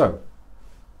 So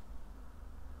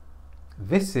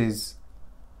this is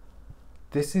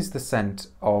the scent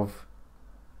of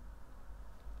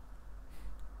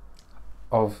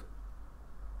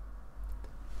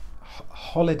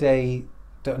holiday,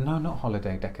 no, not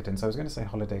holiday decadence. I was going to say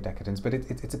holiday decadence, but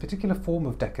it's a particular form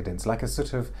of decadence, like a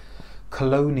sort of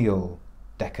colonial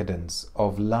decadence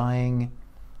of lying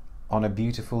on a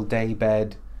beautiful day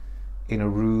bed in a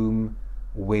room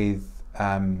with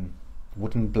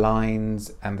wooden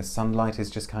blinds, and the sunlight is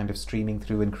just kind of streaming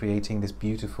through and creating this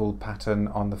beautiful pattern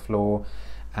on the floor.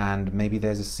 And maybe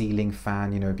there's a ceiling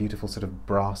fan, you know, a beautiful sort of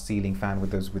brass ceiling fan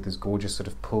with those gorgeous sort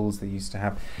of pulls they used to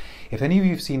have. If any of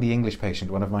you have seen The English Patient,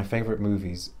 one of my favourite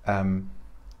movies, the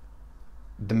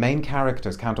main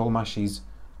characters, Count Almashi's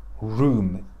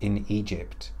room in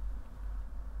Egypt,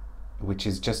 which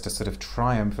is just a sort of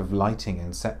triumph of lighting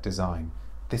and set design.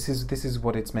 This is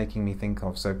what it's making me think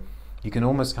of. So you can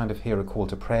almost kind of hear a call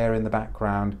to prayer in the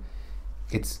background.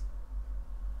 It's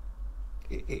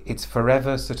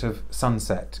forever sort of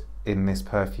sunset in this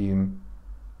perfume,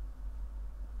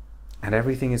 and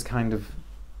everything is kind of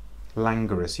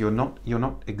languorous. You're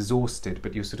not exhausted,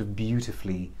 but you're sort of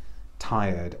beautifully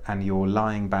tired, and you're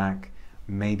lying back,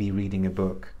 maybe reading a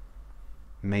book,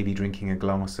 maybe drinking a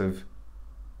glass of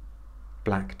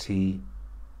black tea,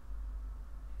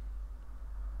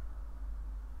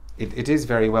 it is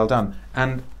very well done,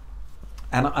 and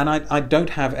I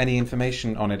don't have any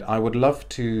information on it. I would love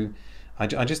to.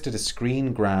 I just did a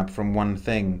screen grab from one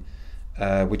thing,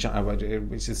 which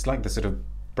is like the sort of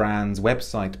brand's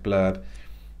website blurb.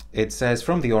 It says,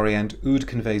 from the Orient, oud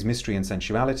conveys mystery and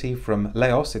sensuality. From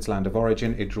Laos, its land of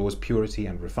origin, it draws purity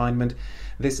and refinement.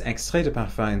 This extrait de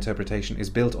parfum interpretation is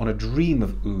built on a dream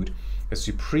of oud, a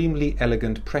supremely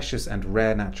elegant, precious and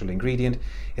rare natural ingredient.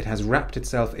 It has wrapped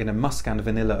itself in a musk and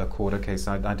vanilla accord. Okay,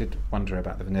 so I did wonder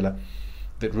about the vanilla.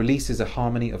 That releases a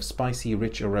harmony of spicy,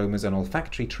 rich aromas, an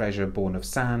olfactory treasure born of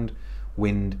sand,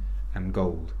 wind and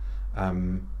gold.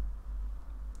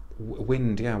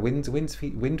 Wind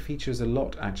features a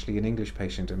lot actually in English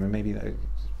Patient. I mean, maybe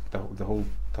the whole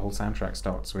soundtrack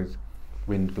starts with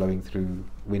wind blowing through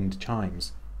wind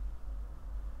chimes.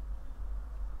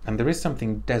 And there is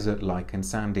something desert-like and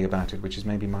sandy about it, which is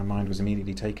maybe my mind was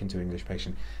immediately taken to English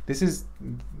Patient. This is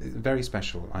very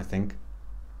special, I think.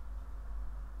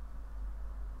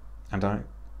 And I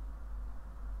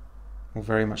will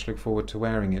very much look forward to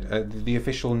wearing it. The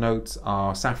official notes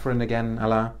are saffron again,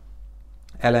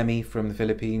 LME from the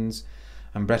Philippines,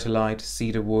 umbretolite,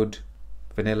 cedarwood,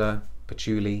 vanilla,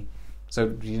 patchouli. So,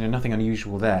 nothing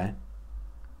unusual there.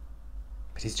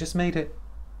 But he's just made it,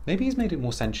 maybe he's made it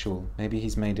more sensual. Maybe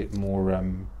he's made it more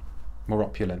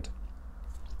opulent.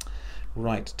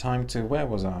 Right, time to, where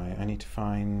was I? I need to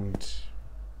find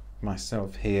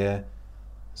myself here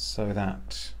so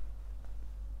that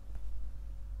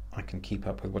I can keep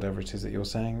up with whatever it is that you're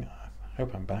saying. I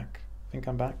hope I'm back. I think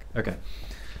I'm back. Okay.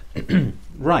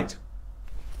 Right.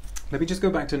 Let me just go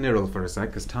back to Niral for a sec,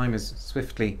 because time is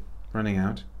swiftly running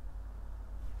out.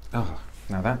 Oh,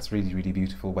 now that's really, really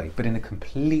beautiful way, but in a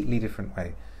completely different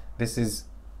way. This is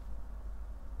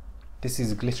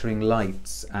glittering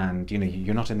lights, and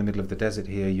you're not in the middle of the desert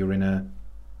here. You're in a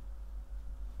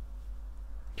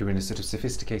sort of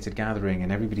sophisticated gathering,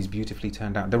 and everybody's beautifully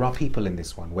turned out. There are people in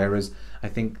this one, whereas I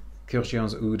think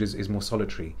Kurkdjian's oud is more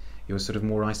solitary. You're sort of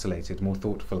more isolated, more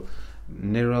thoughtful.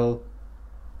 Niral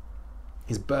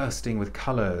is bursting with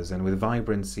colours and with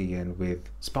vibrancy and with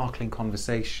sparkling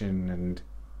conversation and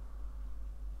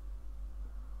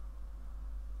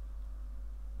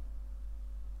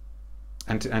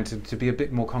to be a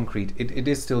bit more concrete, it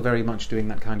is still very much doing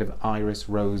that kind of iris,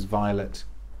 rose, violet,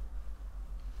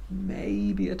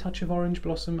 maybe a touch of orange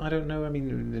blossom, I don't know. I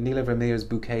mean, Neela Vermeire's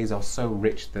bouquets are so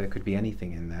rich there could be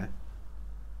anything in there.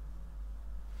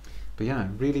 But yeah,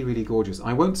 really, really gorgeous.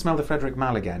 I won't smell the Frederic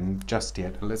Malle again just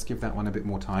yet. Let's give that one a bit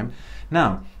more time.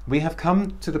 Now, we have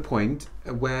come to the point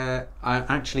where I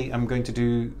actually am going to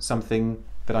do something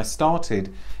that I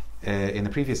started in the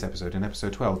previous episode, in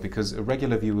episode 12, because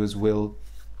regular viewers will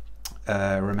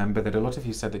remember that a lot of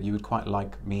you said that you would quite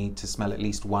like me to smell at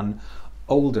least one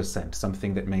older scent,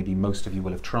 something that maybe most of you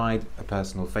will have tried, a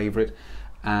personal favourite,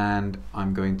 and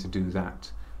I'm going to do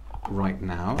that right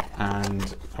now.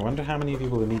 And I wonder how many of you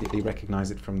will immediately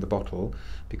recognise it from the bottle,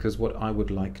 because what I would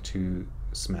like to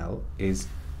smell is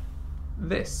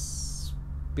this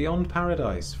Beyond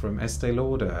Paradise from Estee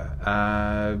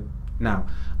Lauder. Now,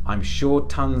 I'm sure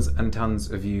tons and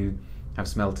tons of you have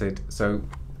smelt it. So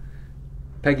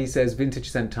Peggy says,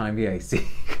 vintage scent time, yay. See,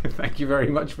 thank you very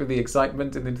much for the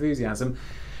excitement and enthusiasm.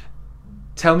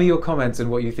 Tell me your comments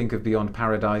and what you think of Beyond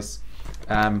Paradise.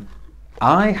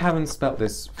 I haven't smelt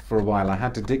this for a while. I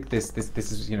had to dig this.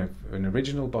 This is, an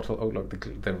original bottle. Oh, look,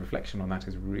 the reflection on that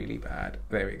is really bad.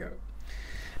 There we go.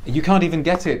 You can't even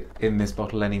get it in this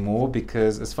bottle anymore,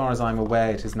 because as far as I'm aware,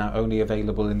 it is now only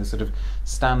available in the sort of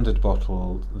standard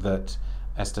bottle that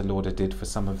Estee Lauder did for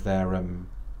some of their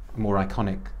more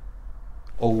iconic,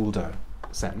 older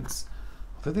scents.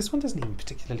 Although this one doesn't even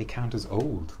particularly count as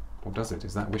old. Or does it?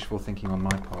 Is that wishful thinking on my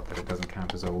part that it doesn't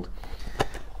count as old?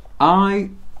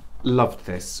 I loved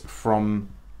this from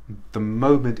the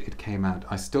moment it came out.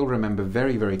 I still remember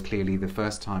very, very clearly the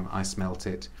first time I smelt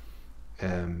it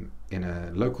in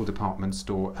a local department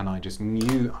store, and I just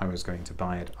knew I was going to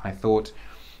buy it. I thought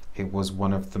it was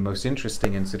one of the most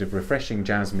interesting and sort of refreshing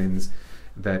jasmines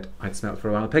that I'd smelt for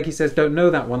a while. Peggy says, don't know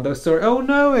that one though, sorry. Oh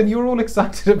no, and you're all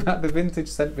excited about the vintage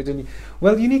scent, Virginia.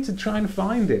 Well, you need to try and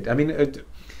find it. I mean,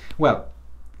 well,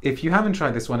 if you haven't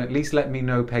tried this one, at least let me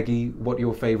know, Peggy, what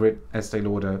your favourite Estee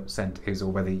Lauder scent is,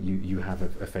 or whether you have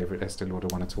a favourite Estee Lauder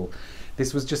one at all.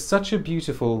 This was just such a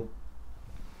beautiful,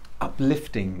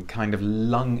 uplifting, kind of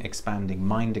lung-expanding,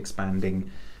 mind-expanding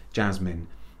jasmine.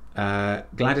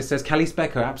 Gladys says, Calice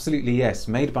Becker, absolutely yes,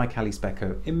 made by Calice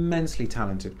Becker, immensely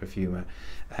talented perfumer,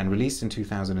 and released in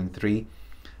 2003.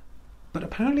 But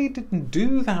apparently it didn't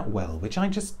do that well, which I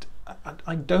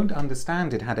don't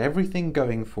understand. It had everything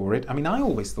going for it. I mean, I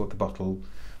always thought the bottle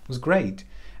was great.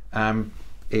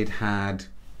 It had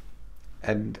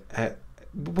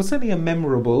was certainly a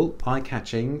memorable,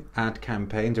 eye-catching ad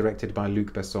campaign directed by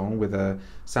Luc Besson with a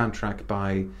soundtrack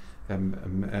by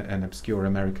an obscure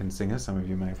American singer some of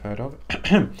you may have heard of.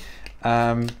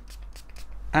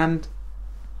 And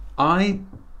I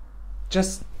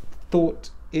just thought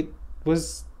it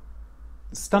was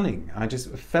stunning. I just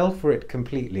fell for it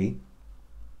completely.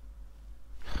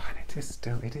 And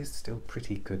it is still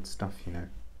pretty good stuff, you know.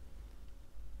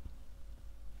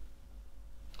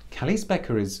 Calice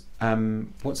Becker is,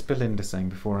 what's Belinda saying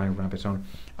before I rabbit on?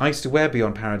 I used to wear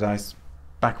Beyond Paradise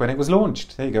back when it was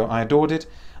launched. There you go. I adored it.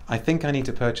 I think I need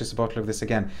to purchase a bottle of this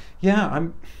again. Yeah,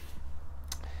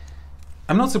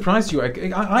 I'm not surprised you.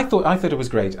 I thought it was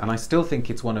great, and I still think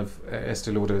it's one of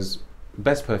Estee Lauder's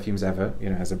best perfumes ever, you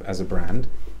know, as a brand.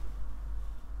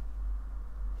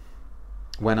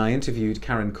 When I interviewed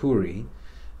Karen Khoury,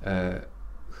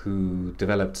 who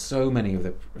developed so many of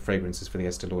the fragrances for the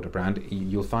Estee Lauder brand,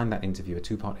 you'll find that interview, a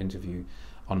 2-part interview,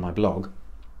 on my blog.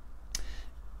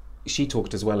 She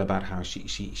talked as well about how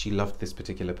she loved this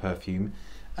particular perfume.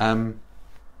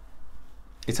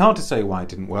 It's hard to say why it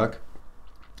didn't work.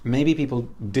 Maybe people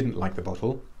didn't like the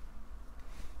bottle.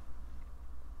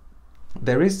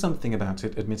 There is something about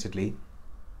it, admittedly,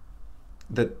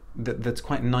 that's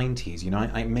quite 90s. You know,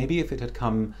 maybe if it had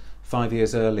come 5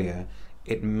 years earlier,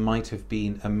 it might have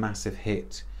been a massive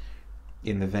hit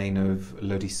in the vein of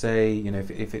L'Odyssée. You know,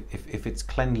 if its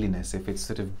cleanliness, if its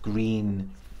sort of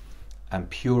green and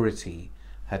purity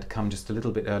had come just a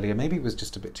little bit earlier, maybe it was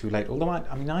just a bit too late. Although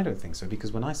I mean, I don't think so,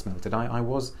 because when I smelt it, I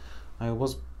was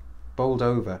bowled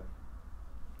over.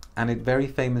 And it very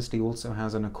famously also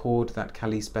has an accord that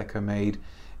Calice Becker made,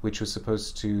 which was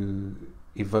supposed to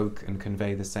evoke and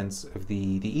convey the sense of the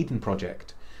Eden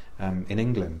Project in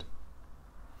England.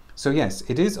 So yes,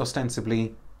 it is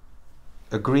ostensibly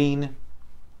a green,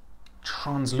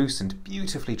 translucent,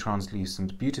 beautifully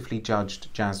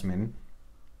judged jasmine,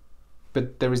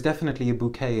 but there is definitely a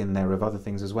bouquet in there of other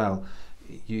things as well.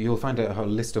 You'll find a whole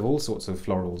list of all sorts of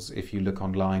florals if you look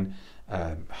online.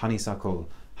 Honeysuckle,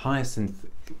 hyacinth,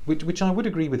 which I would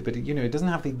agree with, but you know, it doesn't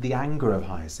have the anger of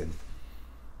hyacinth.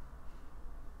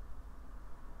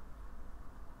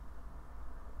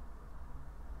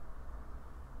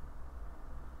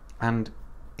 And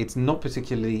it's not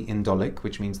particularly indolic,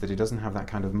 which means that it doesn't have that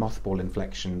kind of mothball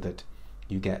inflection that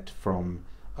you get from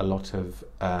a lot of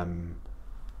a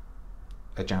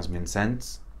jasmine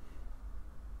scents.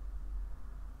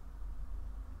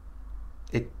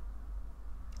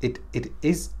 It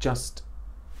is just,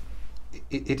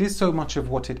 it is so much of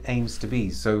what it aims to be.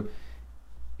 So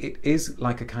it is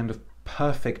like a kind of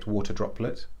perfect water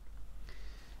droplet.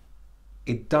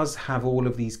 It does have all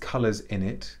of these colours in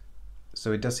it.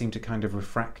 So it does seem to kind of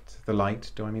refract the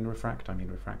light. Do I mean refract? I mean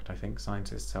refract, I think.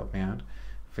 Scientists help me out,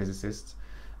 physicists.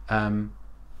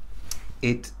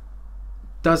 It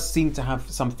does seem to have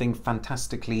something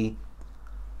fantastically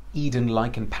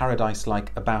Eden-like and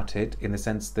paradise-like about it, in the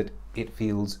sense that it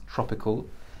feels tropical.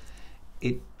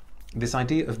 This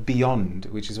idea of beyond,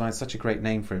 which is why it's such a great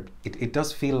name for it, it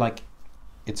does feel like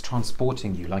it's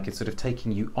transporting you, like it's sort of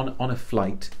taking you on a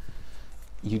flight.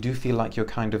 You do feel like you're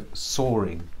kind of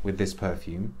soaring with this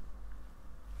perfume.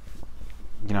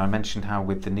 You know, I mentioned how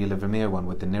with the Neela Vermeire one,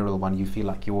 with the Niral one, you feel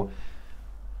like you're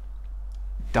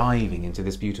diving into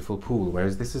this beautiful pool,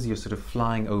 whereas this is you're sort of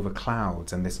flying over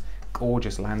clouds and this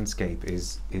gorgeous landscape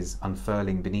is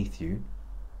unfurling beneath you.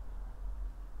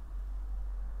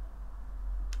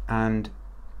 And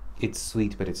it's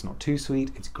sweet, but it's not too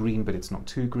sweet. It's green, but it's not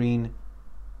too green.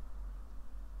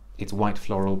 It's white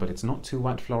floral, but it's not too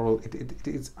white floral.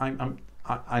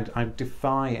 I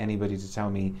defy anybody to tell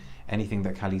me anything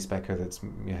that Calice Becker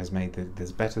has made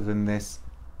that's better than this.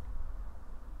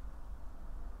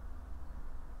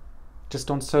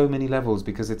 Just on so many levels,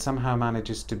 because it somehow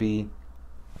manages to be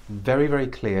very, very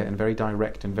clear and very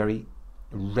direct and very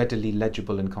readily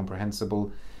legible and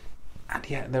comprehensible. And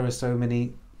yet there are so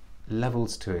many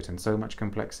levels to it and so much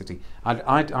complexity.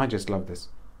 I just love this.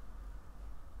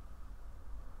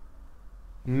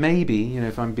 Maybe, you know,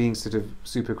 if I'm being sort of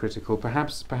super critical,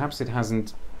 perhaps it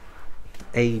hasn't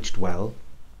aged well.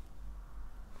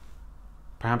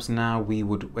 Perhaps now we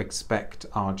would expect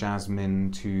our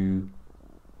jasmine to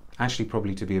actually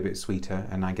probably to be a bit sweeter,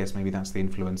 and I guess maybe that's the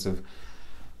influence of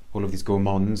all of these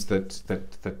gourmands that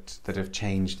have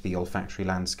changed the olfactory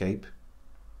landscape.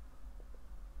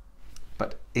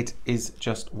 But it is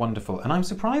just wonderful, and I'm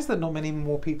surprised that not many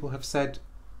more people have said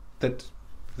that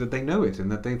they know it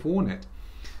and that they've worn it.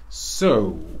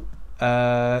 So,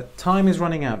 time is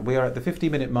running out. We are at the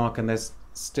 50-minute mark, and there's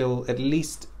still at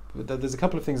least, there's a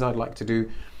couple of things I'd like to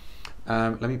do.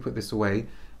 Let me put this away.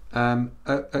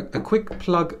 A quick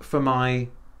plug for my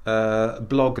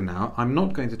blog now. I'm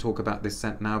not going to talk about this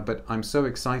scent now, but I'm so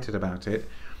excited about it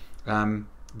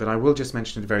that I will just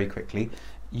mention it very quickly.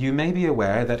 You may be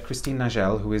aware that Christine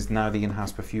Nagel, who is now the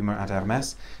in-house perfumer at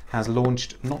Hermès, has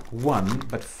launched not 1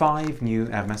 but 5 new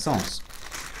Hermescences.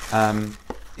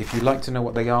 If you'd like to know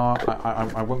what they are,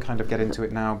 I won't kind of get into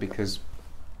it now because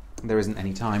there isn't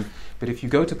any time, but if you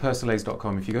go to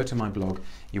persolaise.com, if you go to my blog,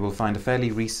 you will find a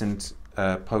fairly recent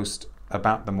post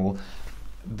about them all.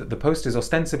 The post is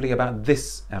ostensibly about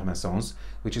this Hermescence,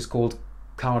 which is called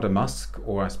Cardamusc,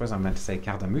 or I suppose I'm meant to say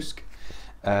Cardamusc.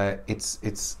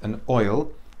 It's an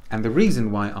oil, and the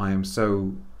reason why I am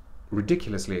so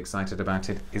ridiculously excited about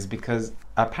it is because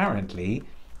apparently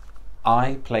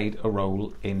I played a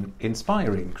role in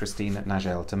inspiring Christine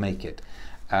Nagel to make it.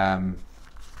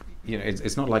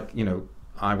 It's not like,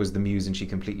 I was the muse and she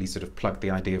completely sort of plucked the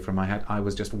idea from my head. I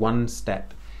was just one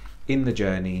step in the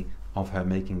journey of her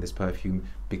making this perfume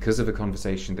because of a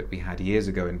conversation that we had years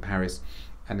ago in Paris,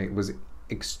 and it was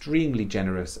extremely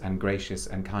generous and gracious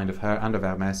and kind of her and of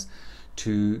Hermès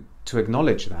to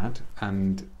acknowledge that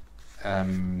and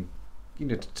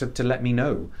to let me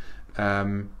know.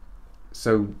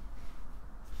 So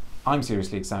I'm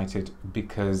seriously excited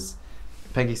because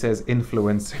Peggy says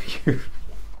influence you.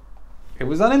 It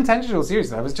was unintentional,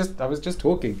 seriously. I was just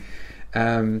talking.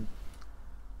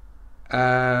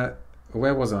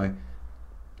 Where was I?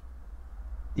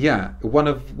 Yeah, one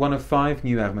of 5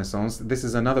 new Hermescences. This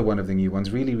is another one of the new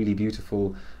ones. Really, really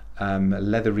beautiful,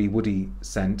 leathery, woody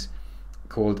scent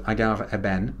called Agar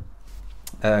Ebene.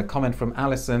 Comment from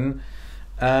Alison.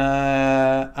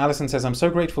 Alison says, "I'm so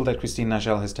grateful that Christine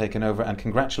Nagel has taken over, and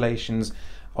congratulations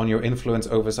on your influence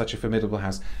over such a formidable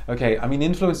house." Okay, I mean,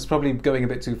 influence is probably going a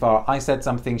bit too far. I said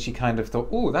something, she kind of thought,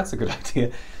 "Oh, that's a good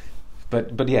idea."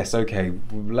 But yes, okay,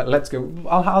 let's go.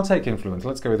 I'll take influence.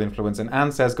 Let's go with influence. And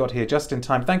Anne says, "Got here just in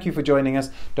time. Thank you for joining us.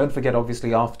 Don't forget,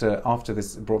 obviously, after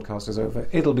this broadcast is over,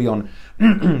 it'll be on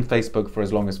Facebook for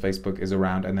as long as Facebook is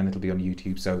around, and then it'll be on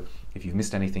YouTube. So if you've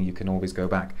missed anything, you can always go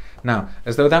back." Now,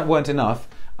 as though that weren't enough,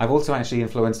 I've also actually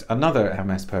influenced another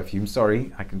Hermès perfume.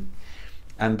 Sorry,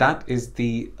 and that is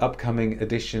the upcoming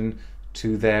addition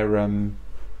to their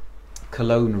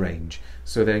cologne range.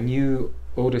 So their new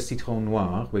Eau de Citron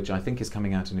Noir, which I think is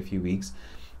coming out in a few weeks.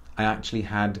 I actually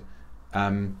had, I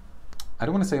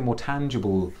don't want to say a more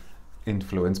tangible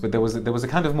influence, but there was a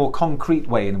kind of more concrete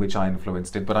way in which I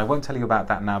influenced it, but I won't tell you about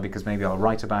that now because maybe I'll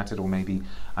write about it, or maybe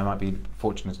I might be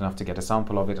fortunate enough to get a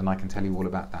sample of it and I can tell you all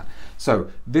about that. So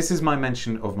this is my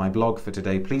mention of my blog for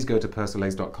today. Please go to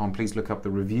persolaise.com. Please look up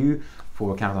the review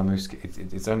for Cardamusc.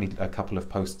 It's only a couple of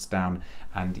posts down,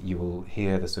 and you will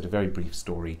hear the sort of very brief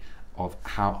story of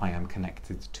how I am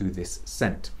connected to this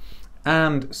scent.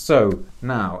 And so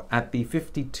now at the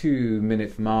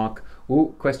 52-minute mark,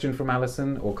 question from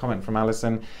Alison, or comment from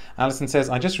Alison. Alison says,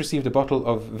 "I just received a bottle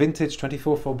of vintage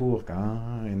 24 Faubourg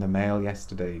in the mail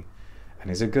yesterday. And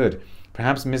is it good?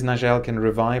 Perhaps Ms. Nagel can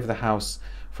revive the house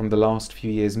from the last few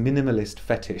years' minimalist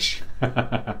fetish."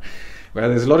 Well,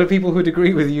 there's a lot of people who'd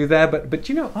agree with you there, but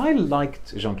I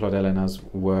liked Jean-Claude Ellena's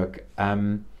work.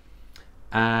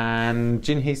 And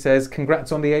Jinhee says,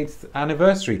 "Congrats on the 8th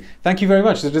anniversary." Thank you very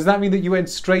much. So does that mean that you went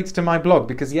straight to my blog?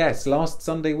 Because yes, last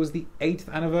Sunday was the 8th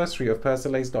anniversary of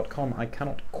persolaise.com. I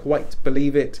cannot quite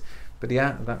believe it. But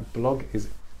yeah, that blog is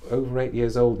over 8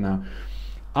 years old now.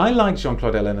 I like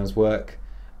Jean-Claude Ellena's work.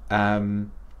 I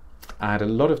had a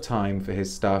lot of time for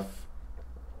his stuff.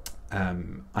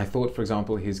 I thought, for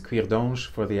example, his Cuir d'Ange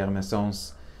for the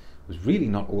Hermescence was really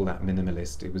not all that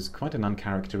minimalist. It was quite an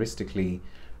uncharacteristically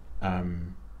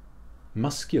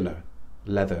muscular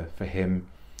leather for him.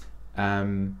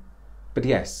 But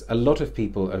yes, a lot of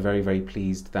people are very, very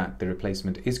pleased that the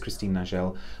replacement is Christine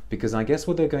Nagel, because I guess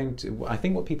I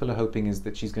think what people are hoping is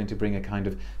that she's going to bring a kind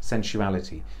of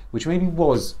sensuality, which maybe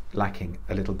was lacking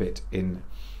a little bit in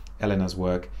Elena's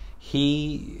work.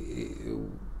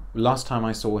 Last time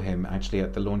I saw him, actually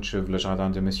at the launch of Le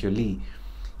Jardin de Monsieur Lee,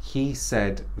 he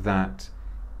said that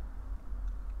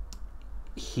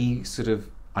he sort of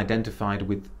identified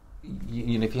with,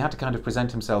 if he had to kind of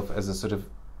present himself as a sort of,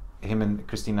 him and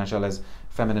Christine Nagel as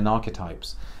feminine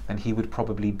archetypes, then he would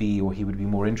probably be, or he would be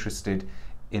more interested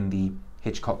in the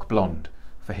Hitchcock blonde.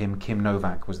 For him, Kim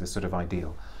Novak was the sort of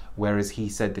ideal. Whereas he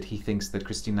said that he thinks that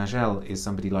Christine Nagel is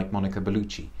somebody like Monica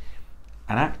Bellucci.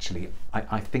 And actually,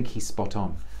 I think he's spot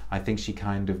on. I think she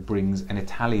kind of brings an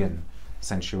Italian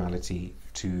sensuality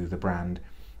to the brand,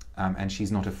 and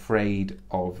she's not afraid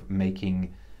of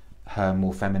making her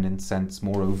more feminine scents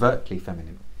more overtly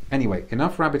feminine. Anyway,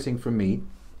 enough rabbiting from me.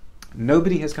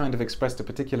 Nobody has kind of expressed a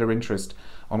particular interest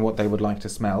on what they would like to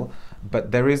smell,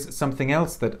 but there is something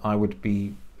else that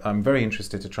I'm very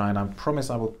interested to try, and I promise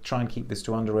I will try and keep this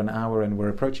to under an hour, and we're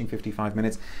approaching 55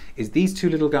 minutes, is these two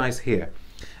little guys here.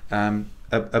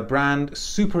 A brand,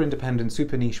 super independent,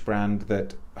 super niche brand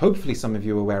that hopefully some of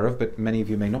you are aware of, but many of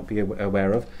you may not be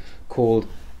aware of, called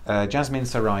Jazmin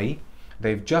Sarai.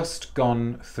 They've just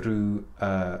gone through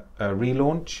a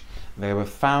relaunch. They were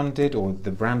founded, or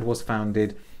the brand was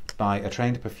founded, by a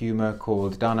trained perfumer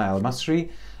called Dana El Masri.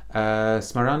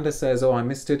 Smaranda says, oh, I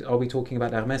missed it. Are we talking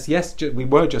about Hermès? Yes, we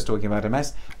were just talking about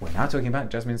Hermès. We're now talking about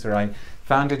Jazmin Sarai,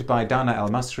 founded by Dana El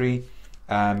Masri.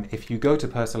 If you go to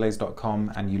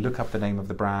persolaise.com and you look up the name of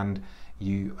the brand,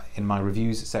 in my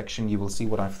reviews section, you will see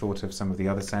what I've thought of some of the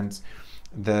other scents.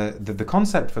 The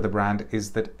concept for the brand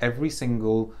is that every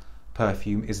single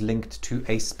perfume is linked to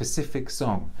a specific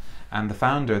song, and the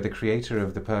founder, the creator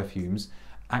of the perfumes,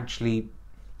 actually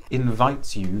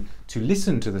invites you to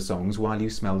listen to the songs while you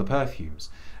smell the perfumes.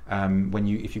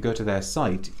 If you go to their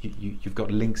site, you've got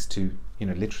links to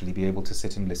literally be able to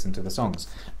sit and listen to the songs.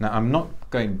 Now, I'm not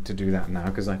going to do that now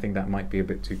because I think that might be a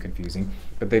bit too confusing,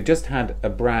 but they've just had a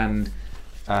brand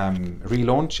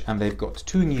relaunch, and they've got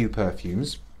two new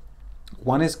perfumes.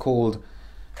 One is called,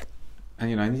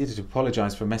 and I needed to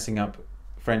apologize for messing up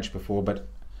French before, but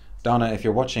Dana, if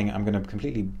you're watching, I'm going to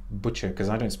completely butcher because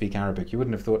I don't speak Arabic. You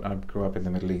wouldn't have thought I grew up in the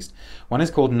Middle East. One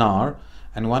is called Nar,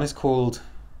 and one is called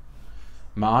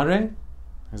Ma'are.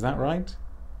 Is that right?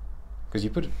 Because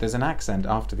there's an accent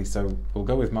after these, so we'll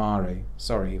go with Ma'are.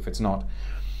 Sorry if it's not.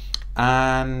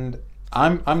 And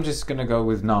I'm just going to go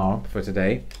with Nar for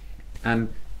today.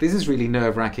 And this is really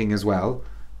nerve-wracking as well,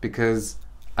 because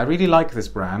I really like this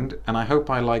brand, and I hope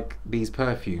I like these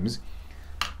perfumes.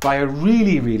 By a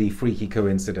really, really freaky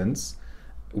coincidence,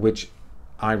 which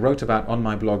I wrote about on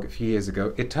my blog a few years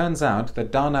ago, it turns out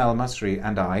that Dana El Masri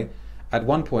and I, at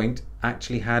one point,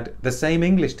 actually had the same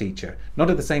English teacher. Not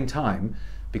at the same time,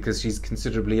 because she's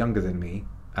considerably younger than me.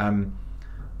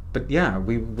 But yeah,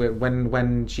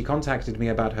 when she contacted me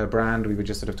about her brand, we were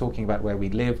just sort of talking about where we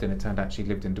lived, and it turned out she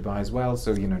lived in Dubai as well.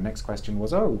 So, next question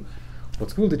was, oh, what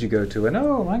school did you go to? And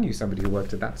oh, I knew somebody who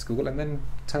worked at that school. And then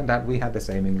turned out we had the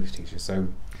same English teacher. So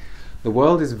the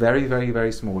world is very, very,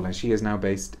 very small, and she is now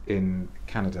based in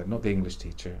Canada, not the English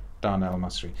teacher, Dana El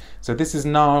Masri. So this is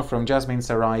Nar from Jazmin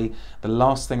Sarai, the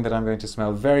last thing that I'm going to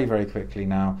smell very, very quickly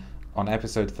now on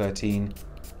episode 13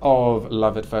 of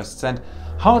Love at First Scent.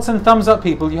 Hearts and thumbs up,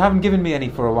 people. You haven't given me any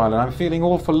for a while, and I'm feeling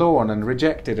all forlorn and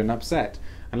rejected and upset.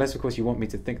 Unless, of course, you want me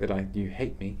to think that you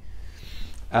hate me.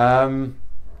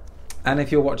 And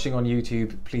if you're watching on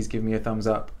YouTube, please give me a thumbs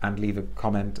up and leave a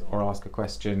comment or ask a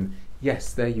question.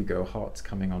 Yes, there you go. Hearts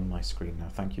coming on my screen now.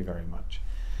 Thank you very much.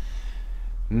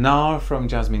 Nar from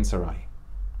Jazmin Sarai.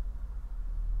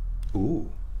 Ooh.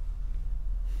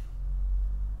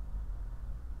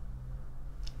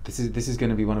 This is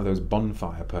going to be one of those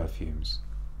bonfire perfumes,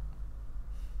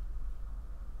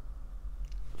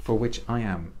 for which I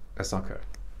am a sucker.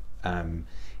 Have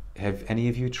any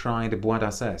of you tried a Bois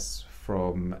d'Assès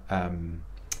from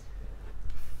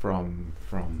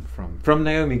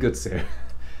Naomi Goodsir?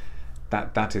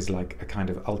 That is like a kind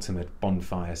of ultimate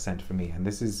bonfire scent for me, and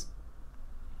this is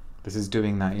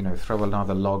doing that. Throw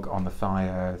another log on the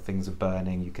fire, things are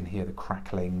burning, you can hear the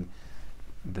crackling,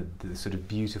 the sort of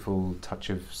beautiful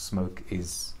touch of smoke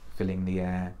is filling the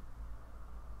air.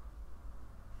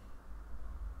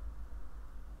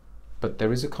 But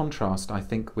there is a contrast, I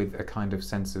think, with a kind of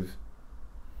sense of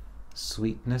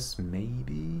sweetness,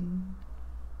 maybe.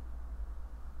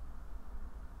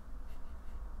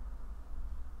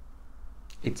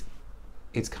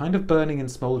 It's kind of burning and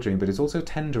smouldering, but it's also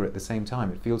tender at the same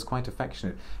time. It feels quite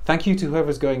affectionate. Thank you to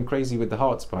whoever's going crazy with the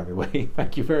hearts, by the way.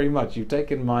 Thank you very much. You've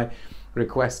taken my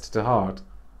request to heart.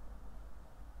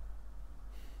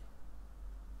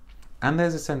 And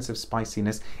there's a sense of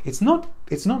spiciness. It's not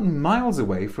miles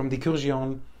away from the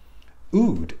Kurkdjian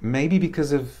oud. Maybe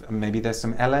because of, maybe there's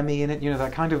some LME in it,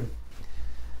 that kind of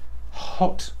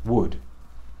hot wood.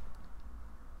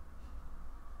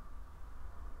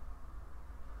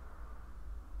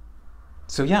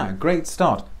 So yeah, great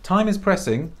start. Time is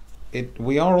pressing.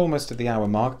 We are almost at the hour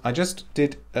mark. I just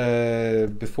did,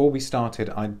 before we started,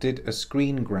 I did a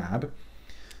screen grab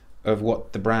of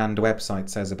what the brand website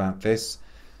says about this.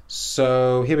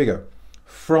 So here we go.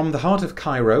 From the heart of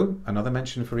Cairo, another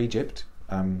mention for Egypt.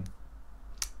 What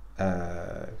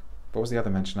was the other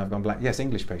mention? I've gone blank. Yes,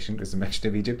 English patient is a mention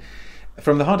of Egypt.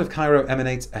 From the heart of Cairo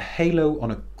emanates a halo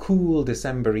on a cool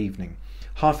December evening.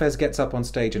 Hafez gets up on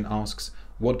stage and asks,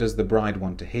 "What does the bride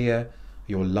want to hear?"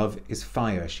 "Your love is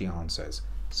fire," she answers.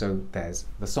 So there's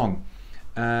the song.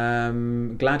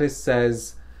 Gladys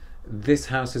says, this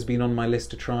house has been on my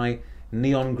list to try.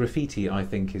 Neon Graffiti, I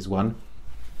think, is one.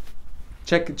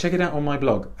 Check it out on my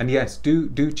blog. And yes,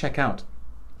 do check out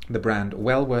the brand.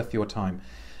 Well worth your time.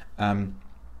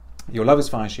 Your love is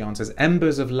fire, she answers.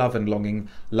 Embers of love and longing.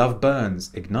 Love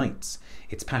burns, ignites.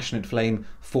 Its passionate flame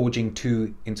forging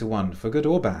two into one, for good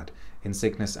or bad, in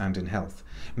sickness and in health.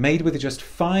 Made with just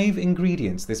 5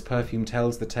 ingredients, this perfume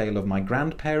tells the tale of my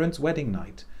grandparents' wedding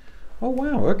night. Oh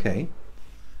wow, okay.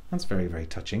 That's very, very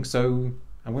touching. So,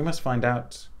 and we must find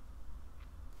out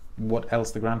what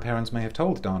else the grandparents may have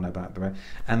told Dana about the wedding.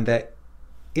 And their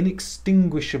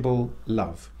inextinguishable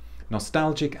love.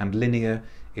 Nostalgic and linear,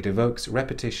 it evokes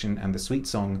repetition and the sweet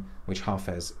song which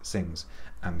Hafez sings.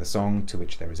 And the song, to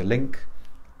which there is a link,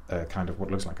 kind of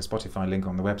what looks like a Spotify link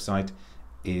on the website,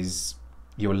 is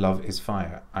Your Love is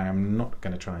Fire. I am not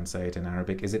going to try and say it in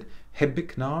Arabic. Is it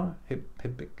Hibbik Nar?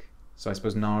 Hibbik? So I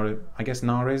suppose Nar, I guess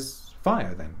Nar is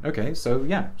fire then. Okay, so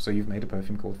yeah, so you've made a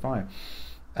perfume called Fire.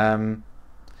 And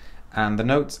the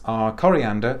notes are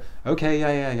coriander. Okay,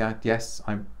 yeah, yes,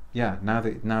 now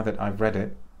that I've read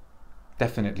it,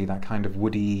 definitely that kind of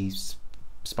woody,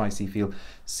 spicy feel.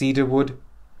 Cedar wood,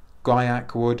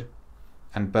 guaiac wood,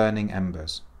 and burning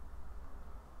embers.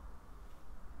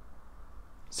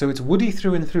 So it's woody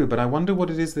through and through, but I wonder what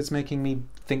it is that's making me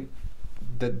think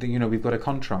that, you know, we've got a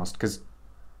contrast, because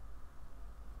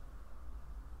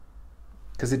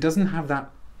it doesn't have that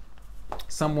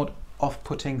somewhat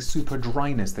off-putting super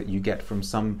dryness that you get from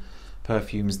some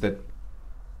perfumes that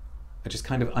are just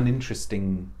kind of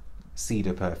uninteresting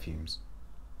cedar perfumes.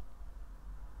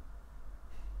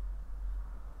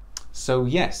 So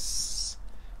yes,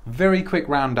 very quick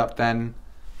roundup then.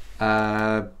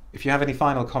 If you have any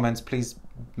final comments, please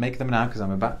make them now, because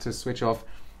I'm about to switch off.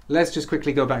 Let's just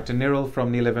quickly go back to Niral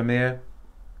from Neela Vermeire.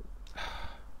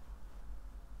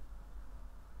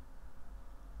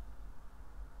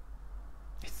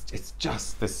 It's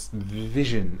just this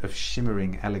vision of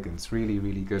shimmering elegance, really,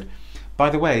 really good. By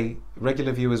the way,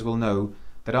 regular viewers will know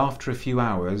that after a few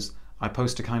hours, I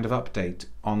post a kind of update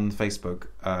on Facebook,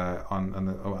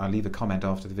 I'll leave a comment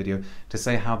after the video to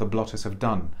say how the blotters have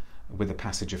done with the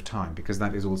passage of time, because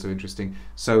that is also interesting.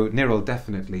 So Niral,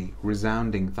 definitely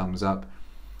resounding thumbs up.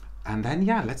 And then,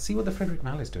 yeah, let's see what the Frederic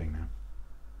Malle is doing now.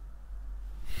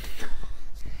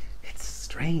 It's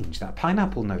strange, that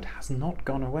pineapple note has not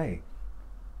gone away.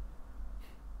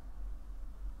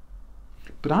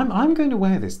 But I'm going to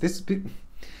wear this.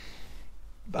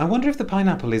 I wonder if the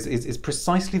pineapple is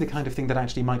precisely the kind of thing that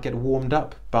actually might get warmed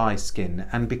up by skin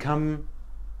and become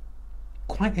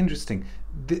quite interesting.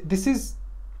 This is...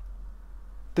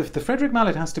 The Frederic Malle,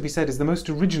 it has to be said, is the most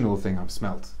original thing I've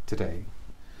smelt today.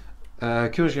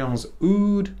 Kurkdjian's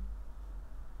Oud.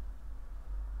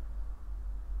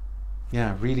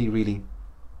 Yeah, really, really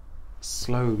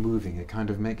slow moving. It kind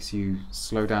of makes you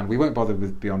slow down. We won't bother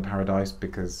with Beyond Paradise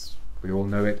because we all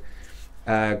know it.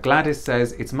 Gladys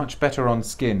says it's much better on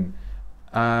skin.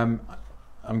 I'm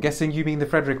guessing you mean the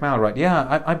Frederic Malle, right?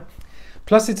 Yeah.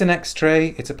 Plus, it's an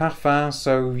extrait. It's a parfum,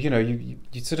 so you know you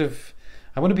sort of.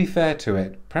 I want to be fair to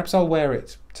it. Perhaps I'll wear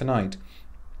it tonight.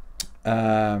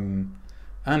 And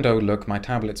oh look, my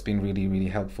tablet's been really, really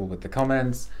helpful with the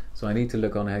comments, so I need to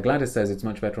look on here. Gladys says it's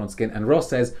much better on skin, and Ross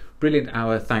says brilliant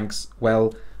hour. Thanks.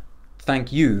 Well,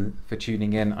 thank you for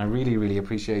tuning in. I really, really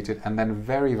appreciate it. And then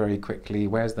very, very quickly,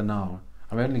 where's the Nar?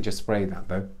 I've only just sprayed that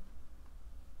though.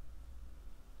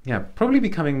 Yeah, probably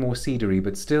becoming more cedary,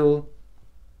 but still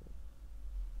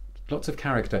lots of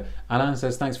character. Alain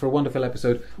says, thanks for a wonderful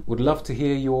episode. Would love to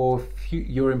hear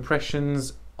your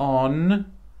impressions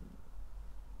on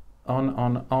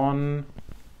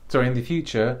sorry, in the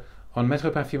future, on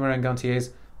Maître Parfumeur and Gantier's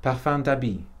Parfum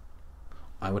d'Habit.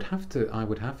 I would have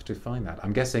to find that.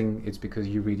 I'm guessing it's because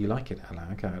you really like it, Alain.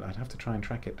 Okay, I'd have to try and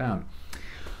track it down.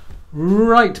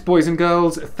 Right, boys and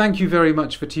girls, thank you very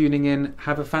much for tuning in.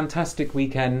 Have a fantastic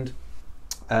weekend.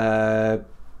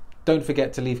 Don't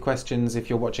forget to leave questions if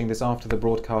you're watching this after the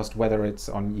broadcast, whether it's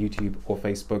on YouTube or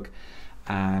Facebook,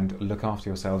 and look after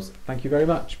yourselves. Thank you very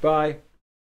much. Bye.